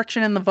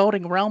restriction in the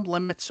voting realm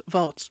limits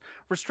votes.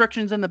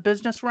 Restrictions in the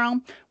business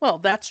realm, well,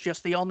 that's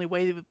just the only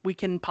way that we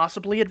can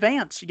possibly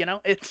advance.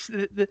 It's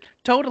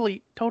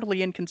totally,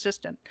 totally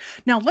inconsistent.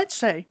 Now, let's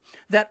say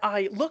that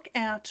I look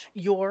at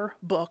your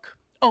book,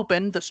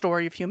 Open, the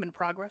Story of Human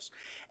Progress,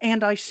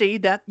 and I see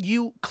that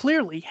you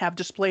clearly have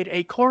displayed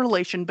a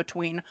correlation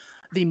between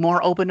the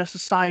more open a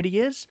society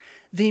is,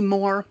 the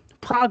more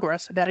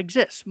progress that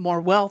exists,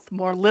 more wealth,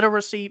 more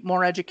literacy,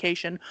 more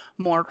education,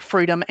 more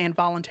freedom, and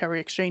voluntary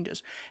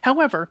exchanges.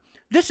 However,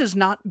 this is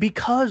not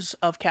because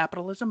of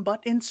capitalism,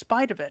 but in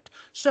spite of it.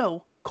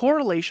 So,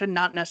 correlation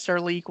not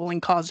necessarily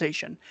equaling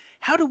causation.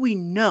 How do we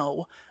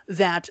know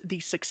that the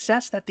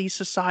success that these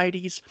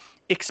societies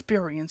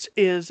experience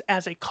is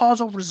as a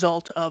causal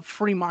result of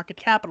free market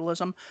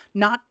capitalism,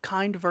 not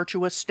kind,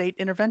 virtuous state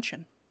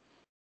intervention?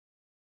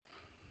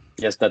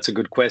 Yes, that's a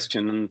good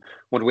question. And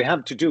what we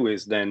have to do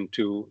is then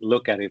to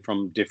look at it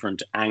from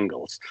different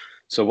angles.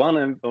 So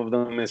one of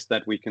them is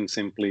that we can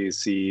simply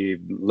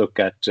look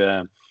at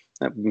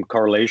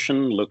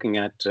correlation, looking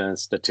at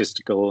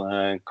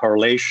statistical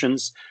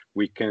correlations.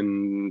 We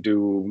can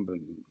do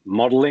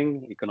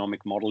modeling,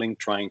 economic modeling,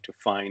 trying to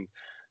find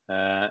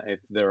if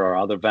there are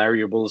other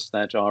variables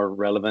that are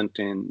relevant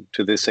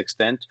to this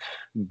extent.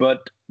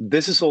 But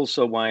this is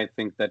also why I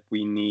think that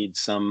we need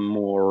some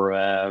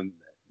more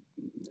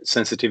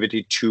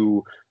sensitivity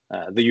to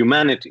the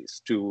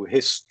humanities, to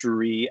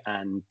history,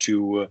 and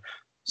to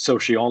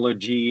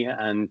sociology,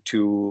 and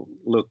to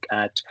look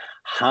at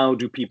how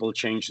do people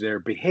change their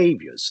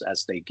behaviors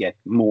as they get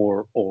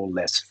more or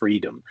less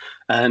freedom.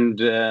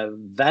 And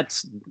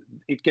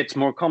it gets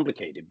more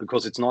complicated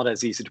because it's not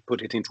as easy to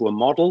put it into a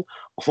model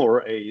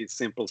or a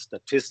simple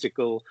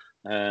statistical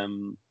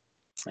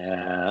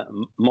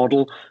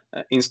model.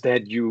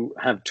 Instead, you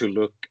have to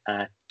look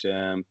at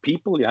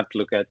people, you have to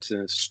look at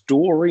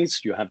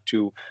stories, you have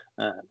to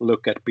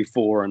look at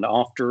before and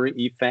after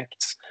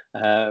effects.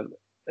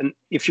 And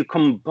if you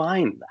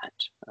combine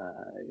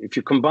if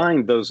you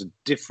combine those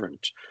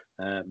different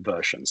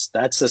versions,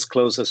 that's as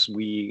close as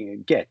we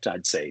get,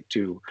 I'd say,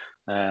 to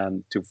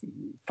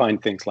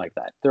find things like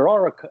that. There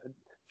are a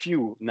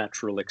few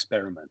natural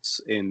experiments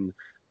in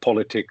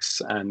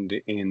politics and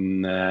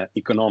in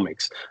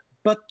economics,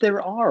 but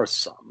there are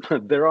some.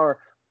 There are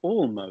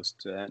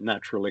almost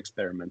natural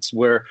experiments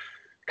where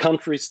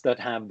countries that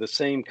have the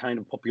same kind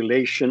of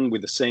population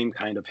with the same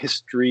kind of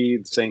history,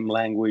 the same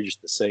language,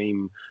 the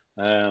same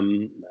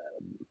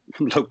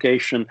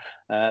location,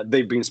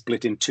 they've been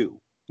split in two,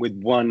 with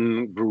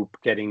one group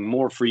getting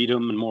more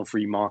freedom and more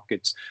free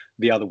markets,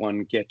 the other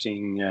one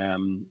getting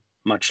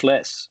much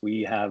less.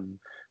 We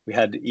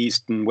had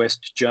East and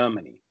West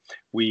Germany.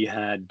 We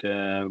had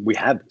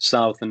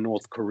South and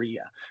North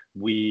Korea.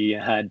 We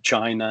had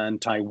China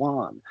and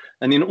Taiwan.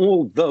 And in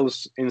all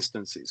those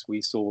instances,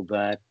 we saw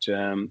that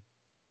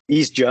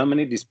East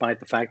Germany,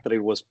 despite the fact that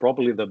it was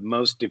probably the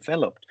most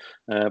developed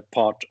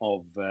part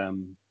of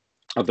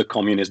the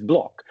communist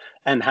bloc,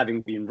 and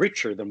having been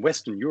richer than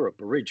Western Europe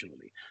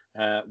originally,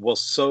 was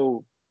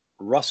so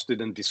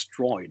rusted and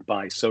destroyed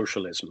by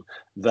socialism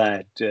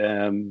that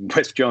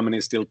West Germany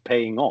is still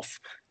paying off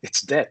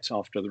its debt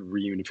after the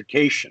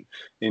reunification.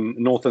 In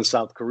North and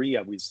South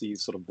Korea, we see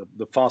sort of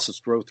the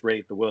fastest growth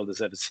rate the world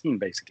has ever seen,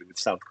 basically, with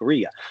South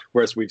Korea,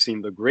 whereas we've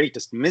seen the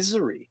greatest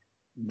misery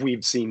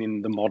we've seen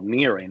in the modern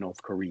era in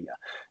North Korea.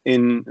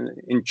 In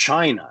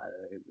China,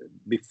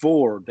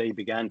 before they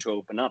began to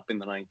open up in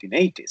the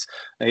 1980s,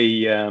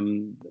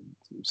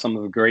 some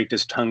of the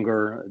greatest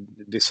hunger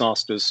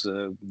disasters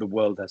the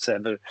world has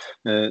ever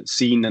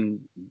seen,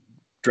 and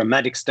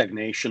dramatic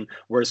stagnation,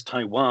 whereas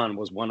Taiwan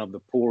was one of the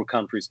poor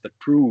countries that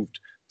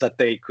proved that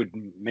they could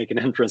make an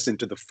entrance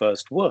into the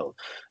first world.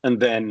 And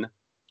then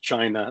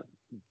China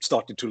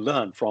started to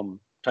learn from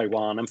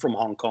Taiwan and from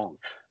Hong Kong,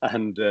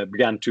 and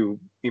began to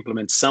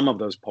implement some of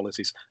those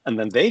policies, and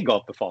then they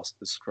got the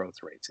fastest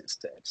growth rates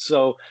instead.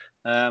 So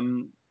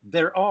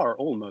there are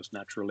almost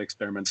natural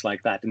experiments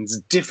like that, and it's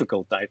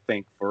difficult, I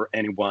think, for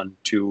anyone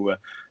to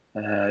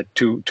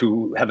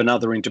have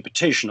another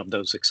interpretation of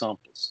those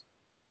examples.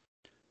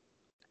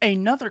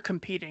 Another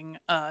competing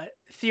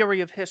theory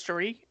of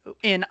history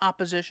in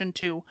opposition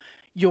to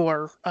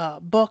your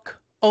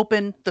book,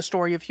 Open, the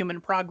Story of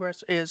Human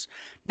Progress, is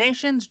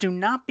nations do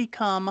not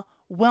become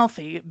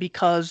wealthy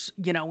because,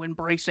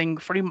 embracing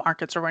free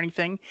markets or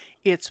anything.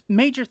 It's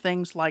major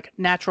things like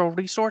natural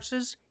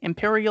resources,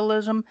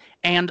 imperialism,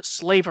 and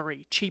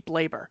slavery, cheap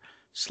labor.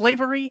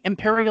 Slavery,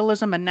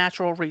 imperialism, and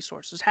natural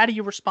resources. How do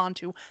you respond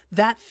to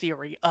that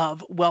theory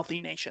of wealthy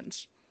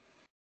nations?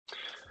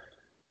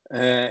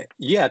 To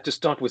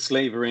start with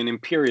slavery and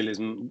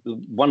imperialism,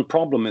 one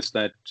problem is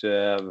that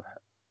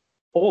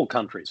all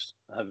countries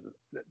have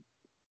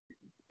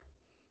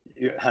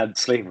had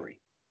slavery.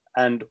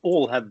 and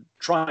all have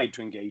tried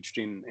to engage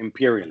in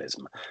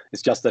imperialism.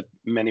 It's just that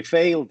many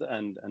failed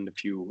and a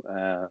few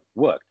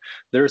worked.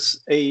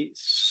 There's a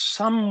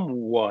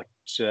somewhat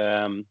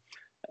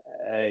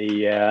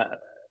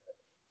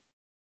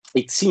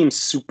it seems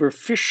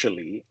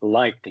superficially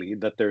likely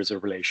that there's a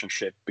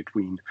relationship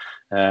between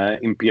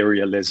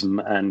imperialism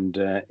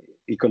and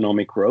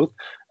economic growth,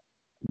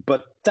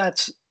 but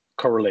that's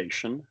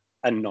correlation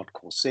and not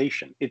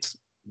causation. It's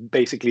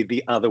basically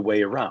the other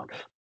way around.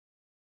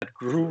 That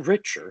grew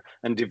richer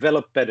and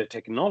developed better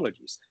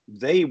technologies,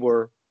 they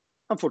were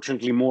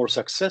unfortunately more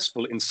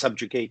successful in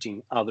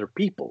subjugating other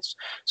peoples.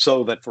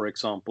 So that, for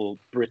example,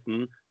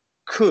 Britain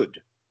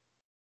could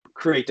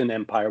create an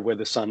empire where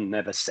the sun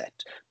never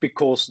set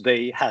because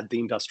they had the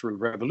Industrial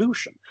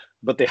Revolution.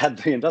 But they had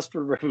the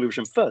Industrial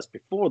Revolution first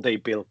before they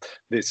built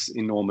this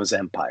enormous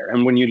empire.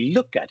 And when you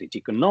look at it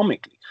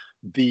economically,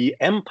 the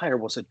empire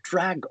was a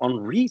drag on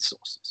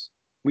resources.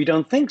 We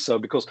don't think so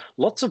because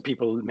lots of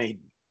people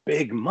made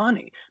big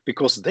money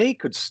because they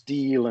could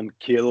steal and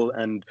kill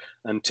and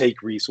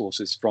take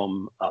resources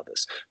from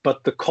others.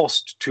 But the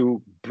cost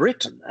to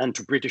Britain and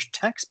to British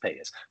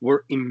taxpayers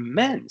were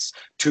immense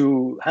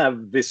to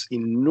have this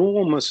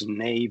enormous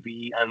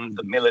navy and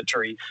the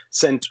military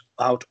sent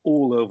out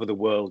all over the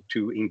world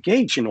to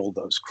engage in all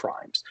those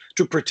crimes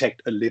to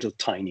protect a little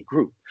tiny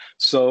group.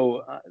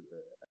 So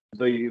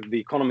the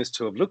economists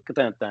who have looked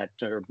at that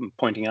are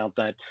pointing out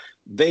that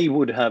they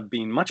would have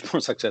been much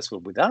more successful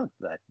without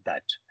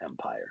that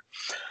empire.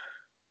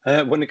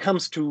 When it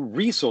comes to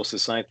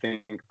resources, I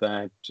think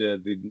that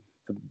the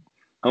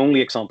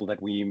only example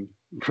that we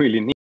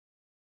really need,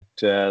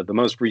 the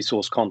most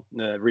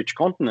rich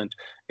continent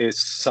is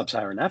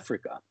sub-Saharan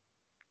Africa.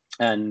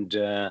 And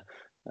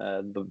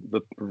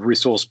the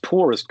resource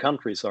poorest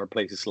countries are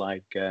places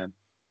like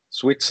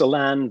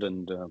Switzerland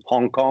and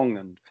Hong Kong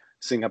and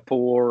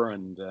Singapore,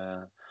 and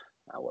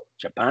well,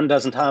 Japan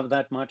doesn't have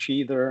that much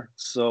either.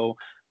 So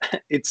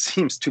it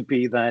seems to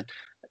be that,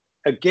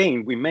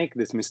 again, we make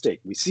this mistake.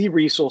 We see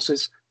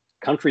resources,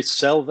 countries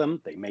sell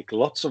them, they make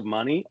lots of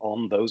money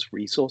on those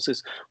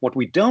resources. What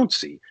we don't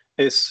see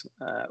is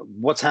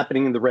what's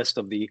happening in the rest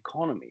of the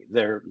economy,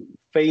 their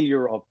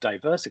failure of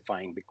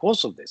diversifying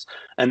because of this,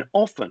 and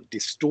often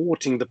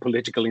distorting the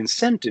political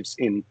incentives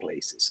in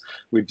places.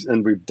 We've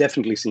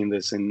definitely seen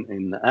this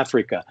in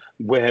Africa,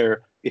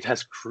 where it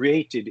has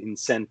created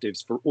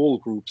incentives for all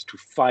groups to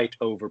fight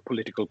over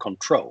political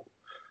control.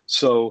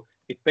 So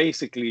it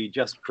basically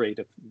just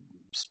created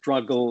a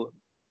struggle,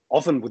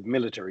 often with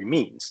military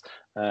means,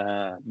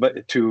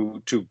 but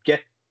to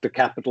get the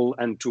capital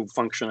and to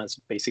function as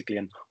basically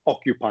an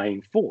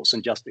occupying force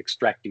and just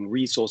extracting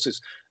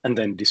resources and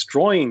then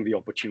destroying the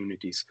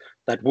opportunities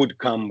that would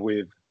come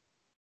with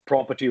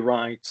property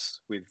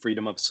rights, with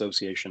freedom of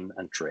association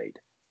and trade.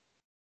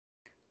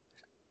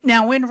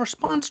 Now, in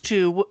response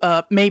to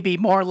maybe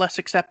more or less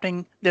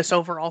accepting this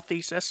overall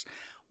thesis,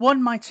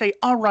 one might say,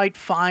 all right,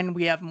 fine,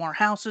 we have more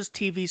houses,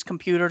 TVs,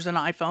 computers, and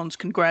iPhones,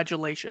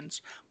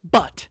 congratulations.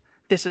 But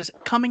this is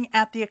coming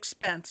at the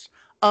expense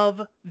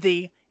of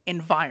the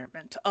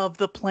environment, of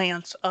the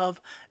plants, of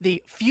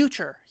the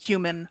future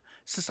human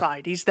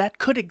societies that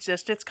could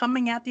exist. It's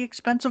coming at the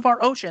expense of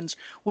our oceans,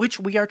 which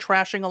we are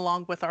trashing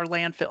along with our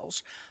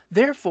landfills.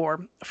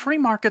 Therefore, free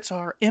markets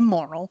are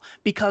immoral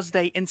because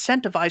they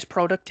incentivize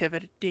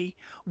productivity,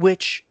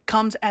 which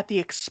comes at the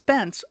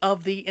expense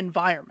of the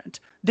environment.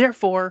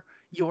 Therefore,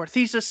 your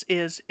thesis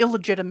is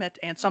illegitimate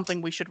and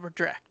something we should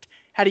reject.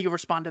 How do you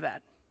respond to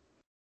that?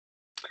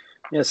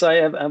 Yes, I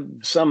have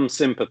some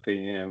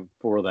sympathy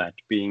for that,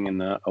 being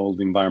an old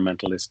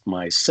environmentalist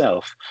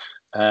myself.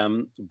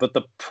 But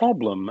the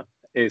problem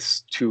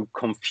is to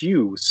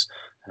confuse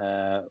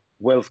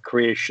wealth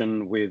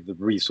creation with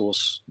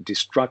resource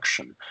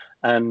destruction,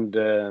 and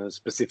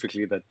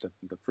specifically that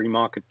the free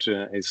market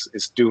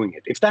is doing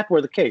it. If that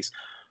were the case,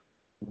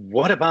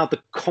 what about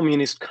the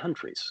communist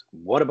countries?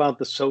 What about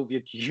the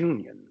Soviet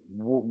Union?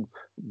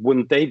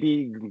 Wouldn't they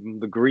be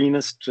the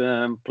greenest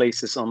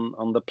places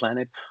on the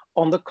planet?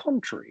 On the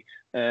contrary,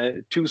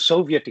 two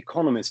Soviet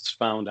economists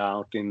found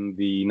out in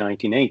the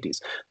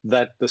 1980s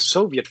that the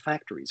Soviet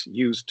factories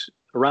used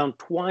around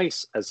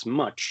twice as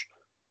much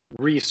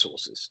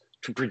resources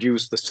to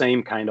produce the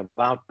same kind of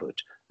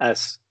output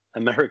as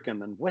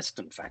American and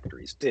Western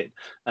factories did,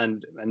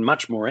 and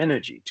much more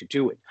energy to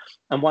do it.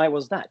 And why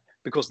was that?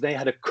 Because they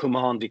had a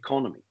command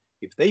economy.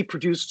 If they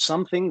produced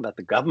something that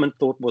the government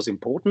thought was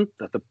important,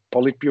 that the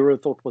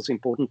Politburo thought was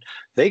important,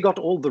 they got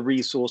all the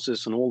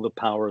resources and all the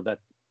power that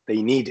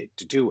they needed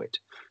to do it.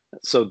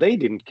 So they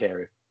didn't care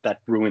if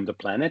that ruined the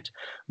planet.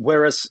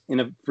 Whereas in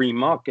a free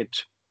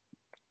market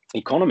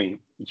economy,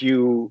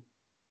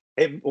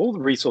 all the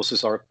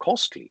resources are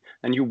costly,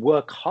 and you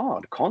work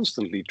hard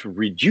constantly to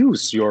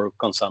reduce your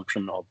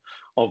consumption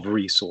of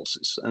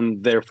resources,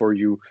 and therefore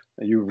you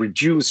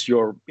reduce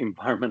your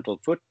environmental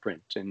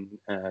footprint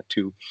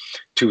to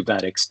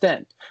that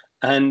extent.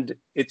 And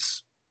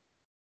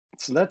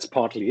that's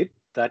partly it.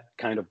 That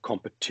kind of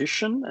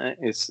competition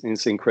is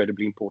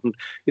incredibly important.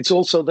 It's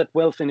also that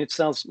wealth in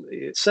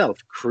itself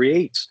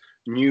creates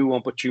new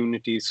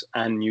opportunities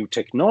and new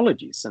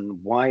technologies,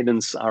 and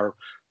widens our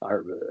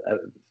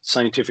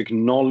scientific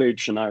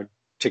knowledge and our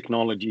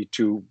technology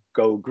to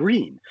go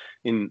green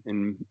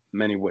in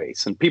many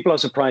ways. And people are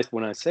surprised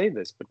when I say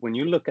this, but when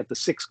you look at the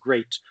 6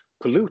 great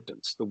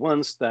pollutants, the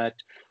ones that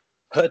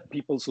hurt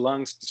people's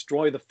lungs,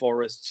 destroy the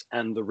forests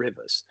and the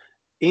rivers,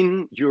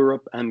 in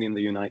Europe and in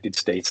the United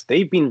States,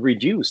 they've been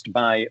reduced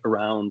by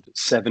around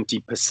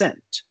 70%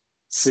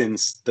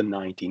 since the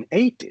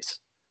 1980s.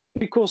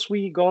 Because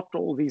we got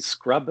all these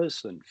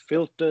scrubbers and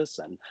filters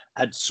and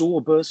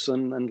adsorbers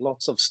and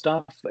lots of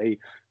stuff. A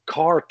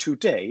car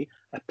today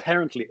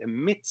apparently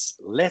emits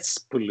less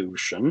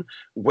pollution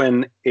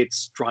when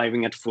it's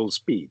driving at full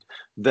speed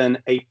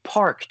than a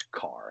parked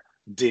car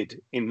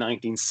did in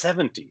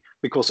 1970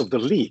 because of the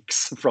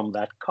leaks from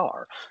that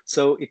car.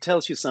 So it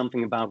tells you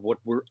something about what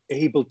we're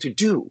able to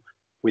do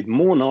with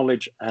more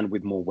knowledge and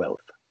with more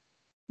wealth.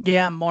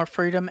 Yeah, more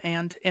freedom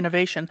and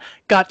innovation.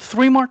 Got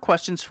 3 more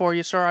questions for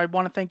you, sir. I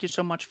want to thank you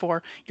so much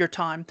for your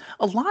time.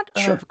 A lot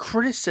of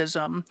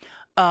criticism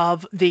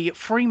of the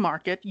free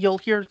market, you'll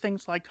hear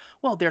things like,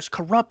 well, there's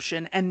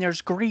corruption and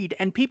there's greed,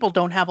 and people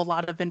don't have a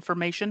lot of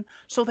information,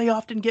 so they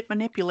often get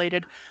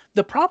manipulated.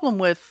 The problem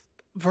with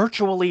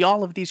virtually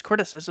all of these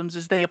criticisms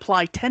is they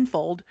apply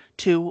tenfold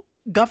to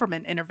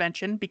government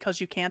intervention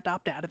because you can't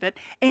opt out of it,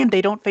 and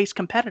they don't face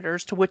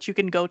competitors to which you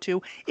can go to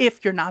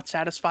if you're not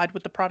satisfied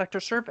with the product or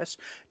service.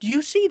 Do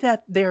you see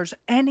that there's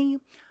any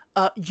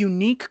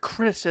unique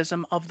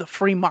criticism of the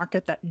free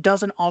market that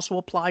doesn't also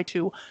apply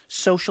to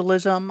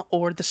socialism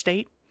or the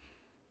state?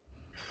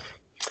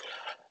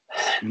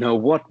 No,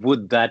 what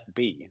would that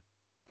be?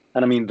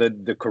 And I mean,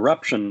 the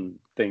corruption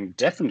thing,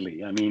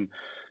 definitely. I mean,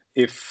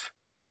 if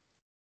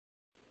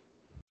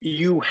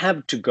you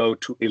have to go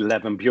to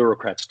 11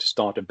 bureaucrats to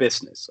start a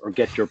business or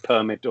get your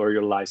permit or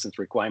your license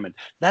requirement,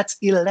 that's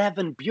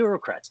 11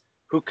 bureaucrats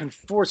who can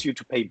force you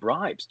to pay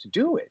bribes to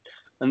do it.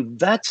 And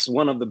that's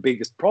one of the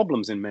biggest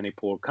problems in many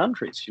poor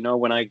countries. You know,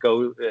 when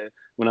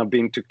I've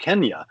been to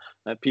Kenya,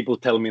 people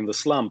tell me in the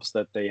slums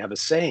that they have a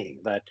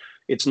saying that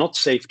it's not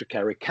safe to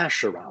carry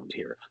cash around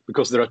here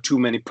because there are too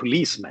many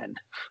policemen.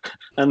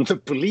 And the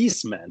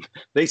policemen,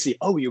 they see,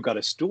 oh, you got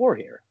a store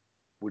here.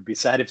 Would be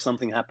sad if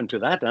something happened to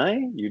that, eh?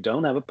 You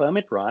don't have a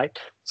permit, right?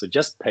 So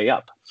just pay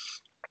up.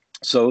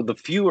 So the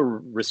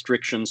fewer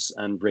restrictions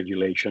and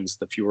regulations,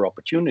 the fewer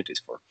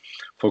opportunities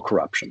for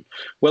corruption.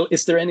 Well,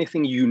 is there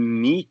anything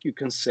unique you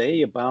can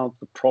say about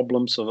the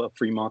problems of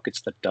free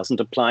markets that doesn't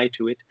apply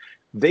to it?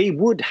 They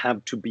would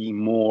have to be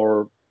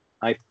more,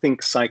 I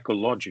think,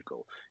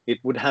 psychological. It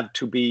would have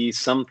to be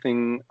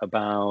something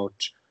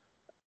about,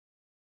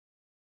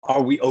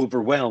 are we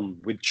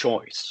overwhelmed with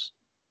choice?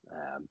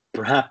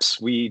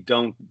 Perhaps we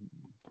don't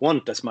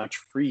want as much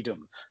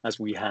freedom as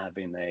we have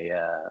in a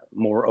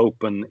more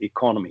open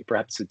economy.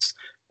 Perhaps it's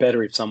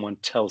better if someone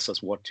tells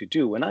us what to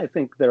do. And I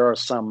think there are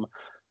some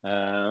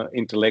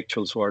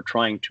intellectuals who are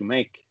trying to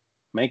make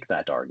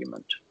that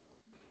argument.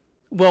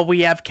 Well,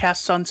 we have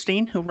Cass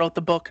Sunstein, who wrote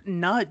the book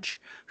Nudge,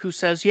 who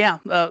says, yeah,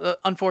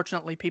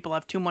 unfortunately, people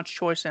have too much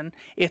choice, and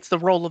it's the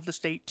role of the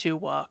state to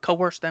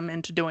coerce them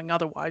into doing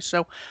otherwise.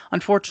 So,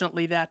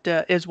 unfortunately, that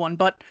is one.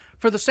 But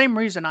for the same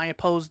reason I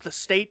oppose the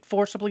state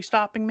forcibly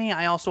stopping me,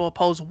 I also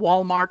oppose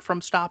Walmart from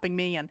stopping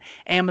me and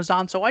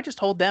Amazon. So I just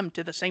hold them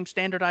to the same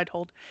standard I'd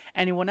hold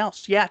anyone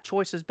else. Yeah,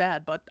 choice is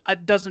bad, but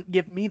it doesn't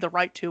give me the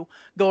right to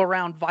go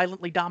around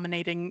violently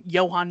dominating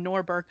Johan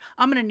Norberg.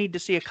 I'm going to need to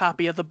see a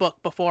copy of the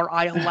book before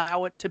I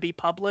allow it to be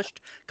published,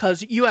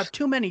 because you have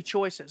too many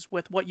choices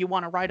with what you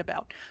want to write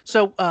about.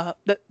 So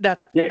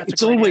that's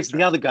it's always answer.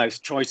 The other guy's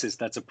choices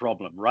that's a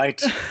problem,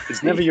 right?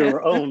 It's never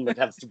your own that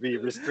has to be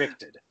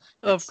restricted.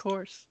 Of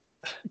course.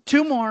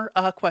 2 more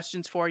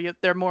questions for you.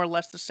 They're more or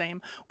less the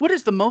same. What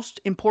is the most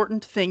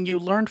important thing you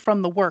learned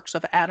from the works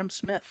of Adam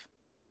Smith?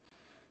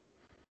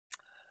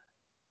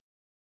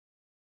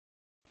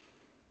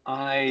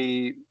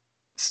 I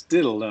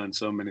still learn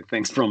so many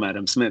things from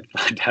Adam Smith,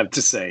 I'd have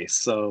to say.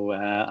 So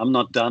I'm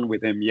not done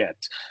with him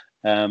yet.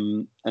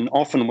 And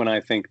often when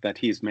I think that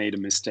he's made a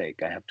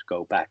mistake, I have to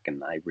go back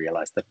and I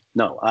realize that,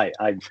 no, I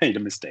made a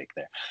mistake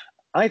there.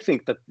 I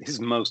think that his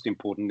most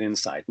important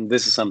insight, and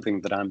this is something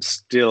that I'm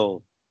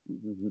still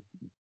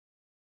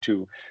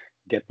to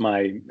get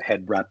my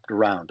head wrapped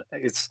around,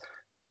 it's,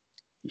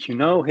 you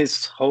know,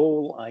 his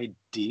whole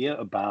idea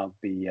about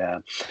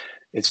the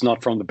it's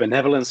not from the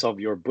benevolence of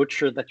your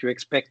butcher that you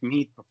expect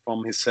meat, but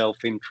from his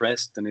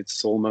self-interest. And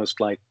it's almost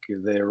like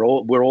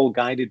we're all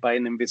guided by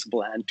an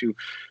invisible hand to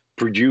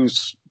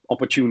produce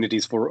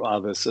opportunities for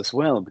others as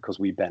well, because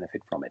we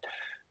benefit from it.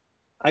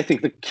 I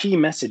think the key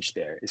message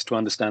there is to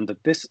understand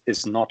that this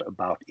is not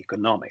about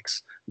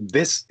economics.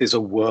 This is a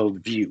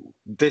worldview.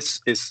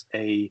 This is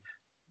a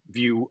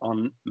view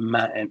on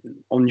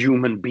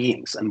human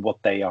beings and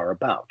what they are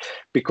about.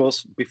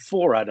 Because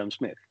before Adam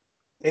Smith,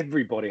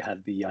 everybody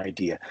had the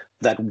idea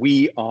that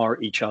we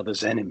are each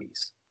other's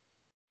enemies.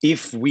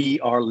 If we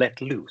are let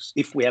loose,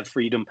 if we have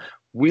freedom,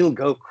 we'll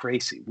go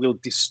crazy. We'll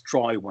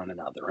destroy one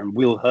another and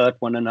we'll hurt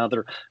one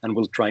another and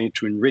we'll try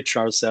to enrich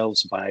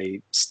ourselves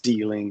by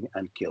stealing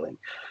and killing.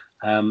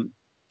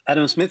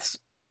 Adam Smith's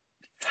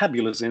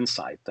fabulous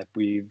insight that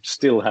we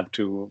still have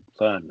to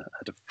learn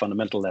at a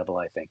fundamental level,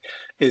 I think,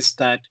 is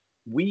that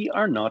we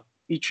are not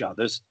each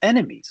other's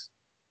enemies.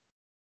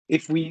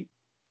 If we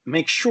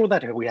make sure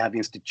that we have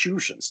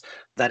institutions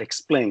that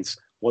explains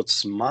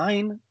what's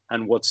mine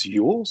and what's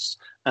yours,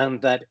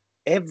 and that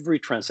every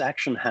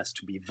transaction has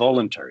to be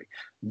voluntary,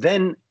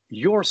 then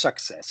your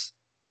success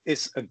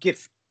is a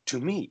gift to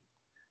me.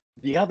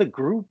 The other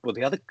group or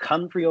the other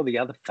country or the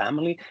other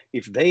family,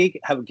 if they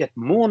get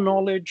more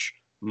knowledge,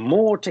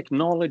 more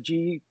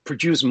technology,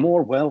 produce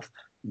more wealth,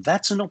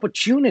 that's an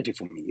opportunity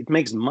for me. It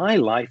makes my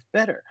life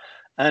better.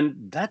 And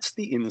that's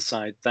the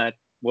insight that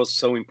was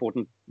so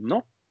important,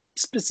 not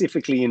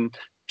specifically in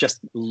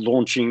just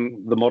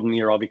launching the modern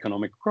era of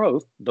economic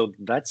growth, though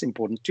that's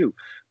important too,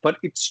 but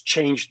it's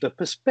changed the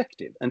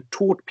perspective and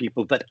taught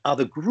people that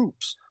other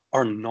groups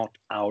are not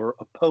our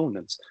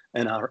opponents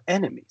and our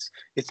enemies.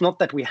 It's not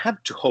that we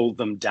have to hold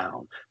them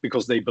down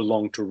because they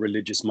belong to a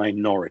religious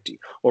minority,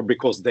 or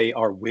because they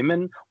are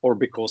women, or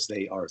because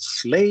they are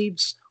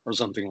slaves, or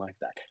something like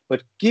that.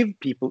 But give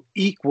people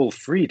equal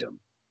freedom,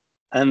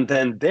 and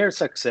then their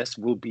success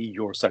will be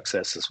your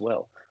success as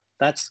well.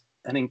 That's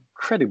an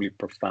incredibly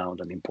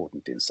profound and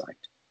important insight.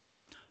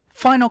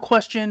 Final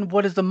question: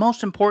 what is the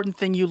most important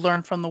thing you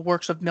learned from the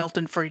works of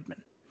Milton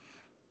Friedman?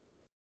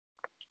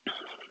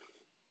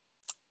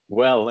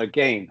 Well,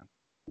 again,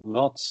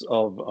 lots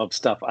of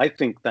stuff. I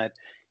think that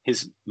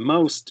his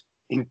most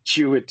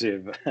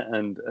intuitive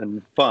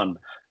and fun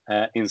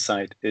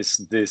insight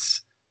is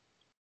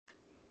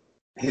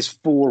his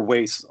 4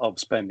 ways of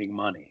spending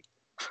money.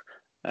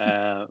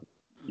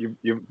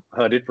 You've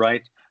heard it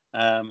right.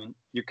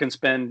 You can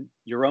spend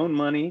your own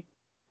money,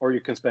 or you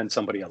can spend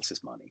somebody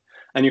else's money,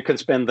 and you can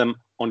spend them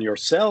on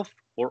yourself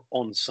or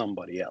on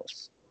somebody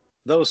else.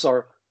 Those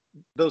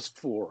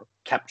 4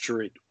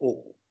 capture it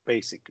all,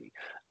 basically.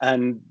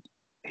 And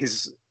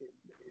his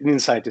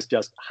insight is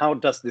just, how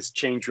does this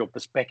change your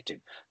perspective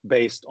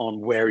based on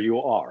where you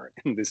are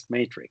in this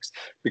matrix?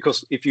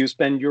 Because if you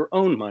spend your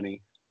own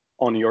money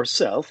on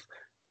yourself,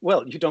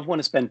 well, you don't want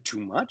to spend too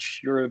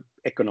much. You're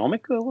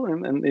economical,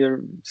 and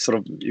you're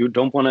you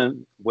don't want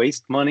to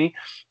waste money,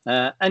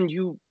 and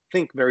you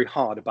think very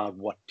hard about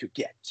what to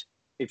get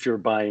if you're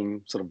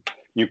buying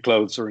new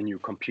clothes or a new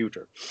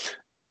computer.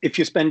 If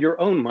you spend your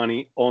own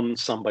money on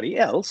somebody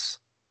else,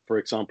 for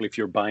example, if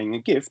you're buying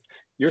a gift,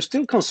 you're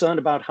still concerned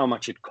about how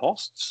much it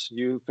costs.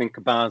 You think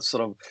about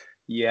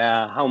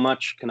how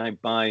much can I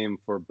buy him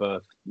for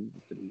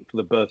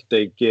the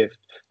birthday gift?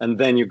 And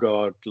then you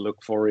go out to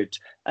look for it,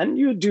 and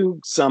you do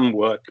some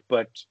work,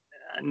 but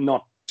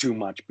not too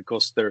much,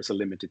 because there's a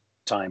limited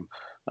time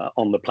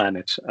on the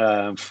planet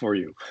for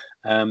you.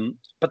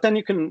 But then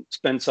you can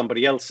spend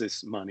somebody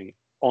else's money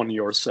on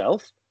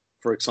yourself,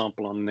 for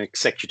example, on an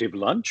executive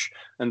lunch,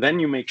 and then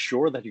you make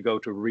sure that you go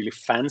to a really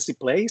fancy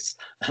place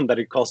and that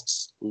it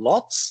costs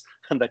lots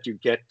and that you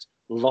get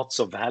lots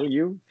of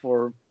value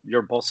for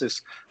your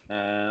boss's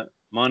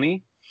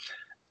money.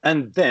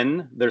 And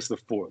then there's the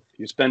 4th.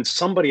 You spend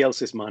somebody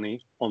else's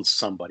money on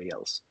somebody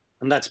else.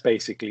 And that's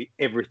basically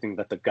everything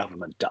that the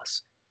government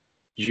does.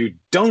 You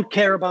don't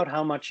care about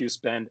how much you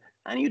spend,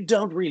 and you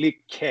don't really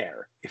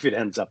care if it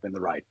ends up in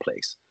the right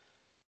place.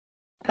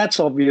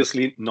 That's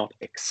obviously not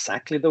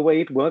exactly the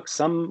way it works.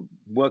 Some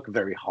work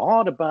very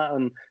hard about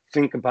and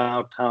think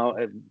about how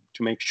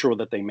to make sure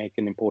that they make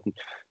an important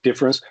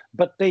difference,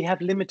 but they have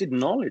limited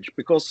knowledge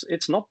because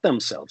it's not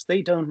themselves.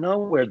 They don't know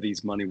where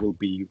these money will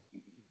be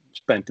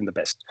spent in the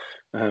best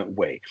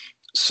way.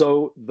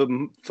 So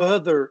the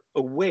further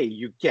away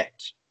you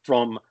get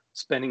from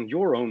spending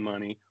your own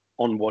money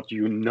on what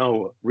you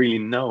really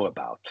know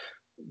about,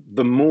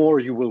 the more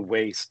you will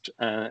waste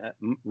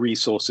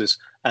resources,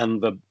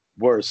 and the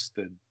worse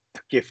the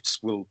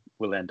gifts will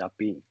end up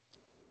being.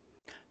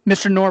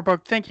 Mr.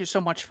 Norberg, thank you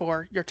so much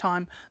for your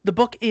time. The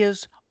book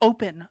is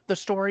Open, The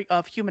Story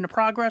of Human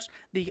Progress.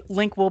 The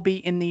link will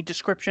be in the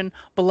description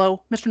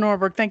below. Mr.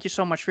 Norberg, thank you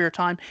so much for your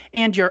time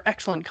and your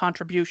excellent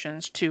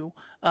contributions to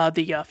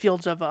the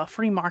fields of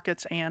free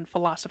markets and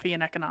philosophy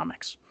and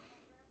economics.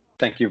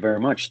 Thank you very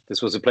much.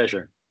 This was a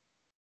pleasure.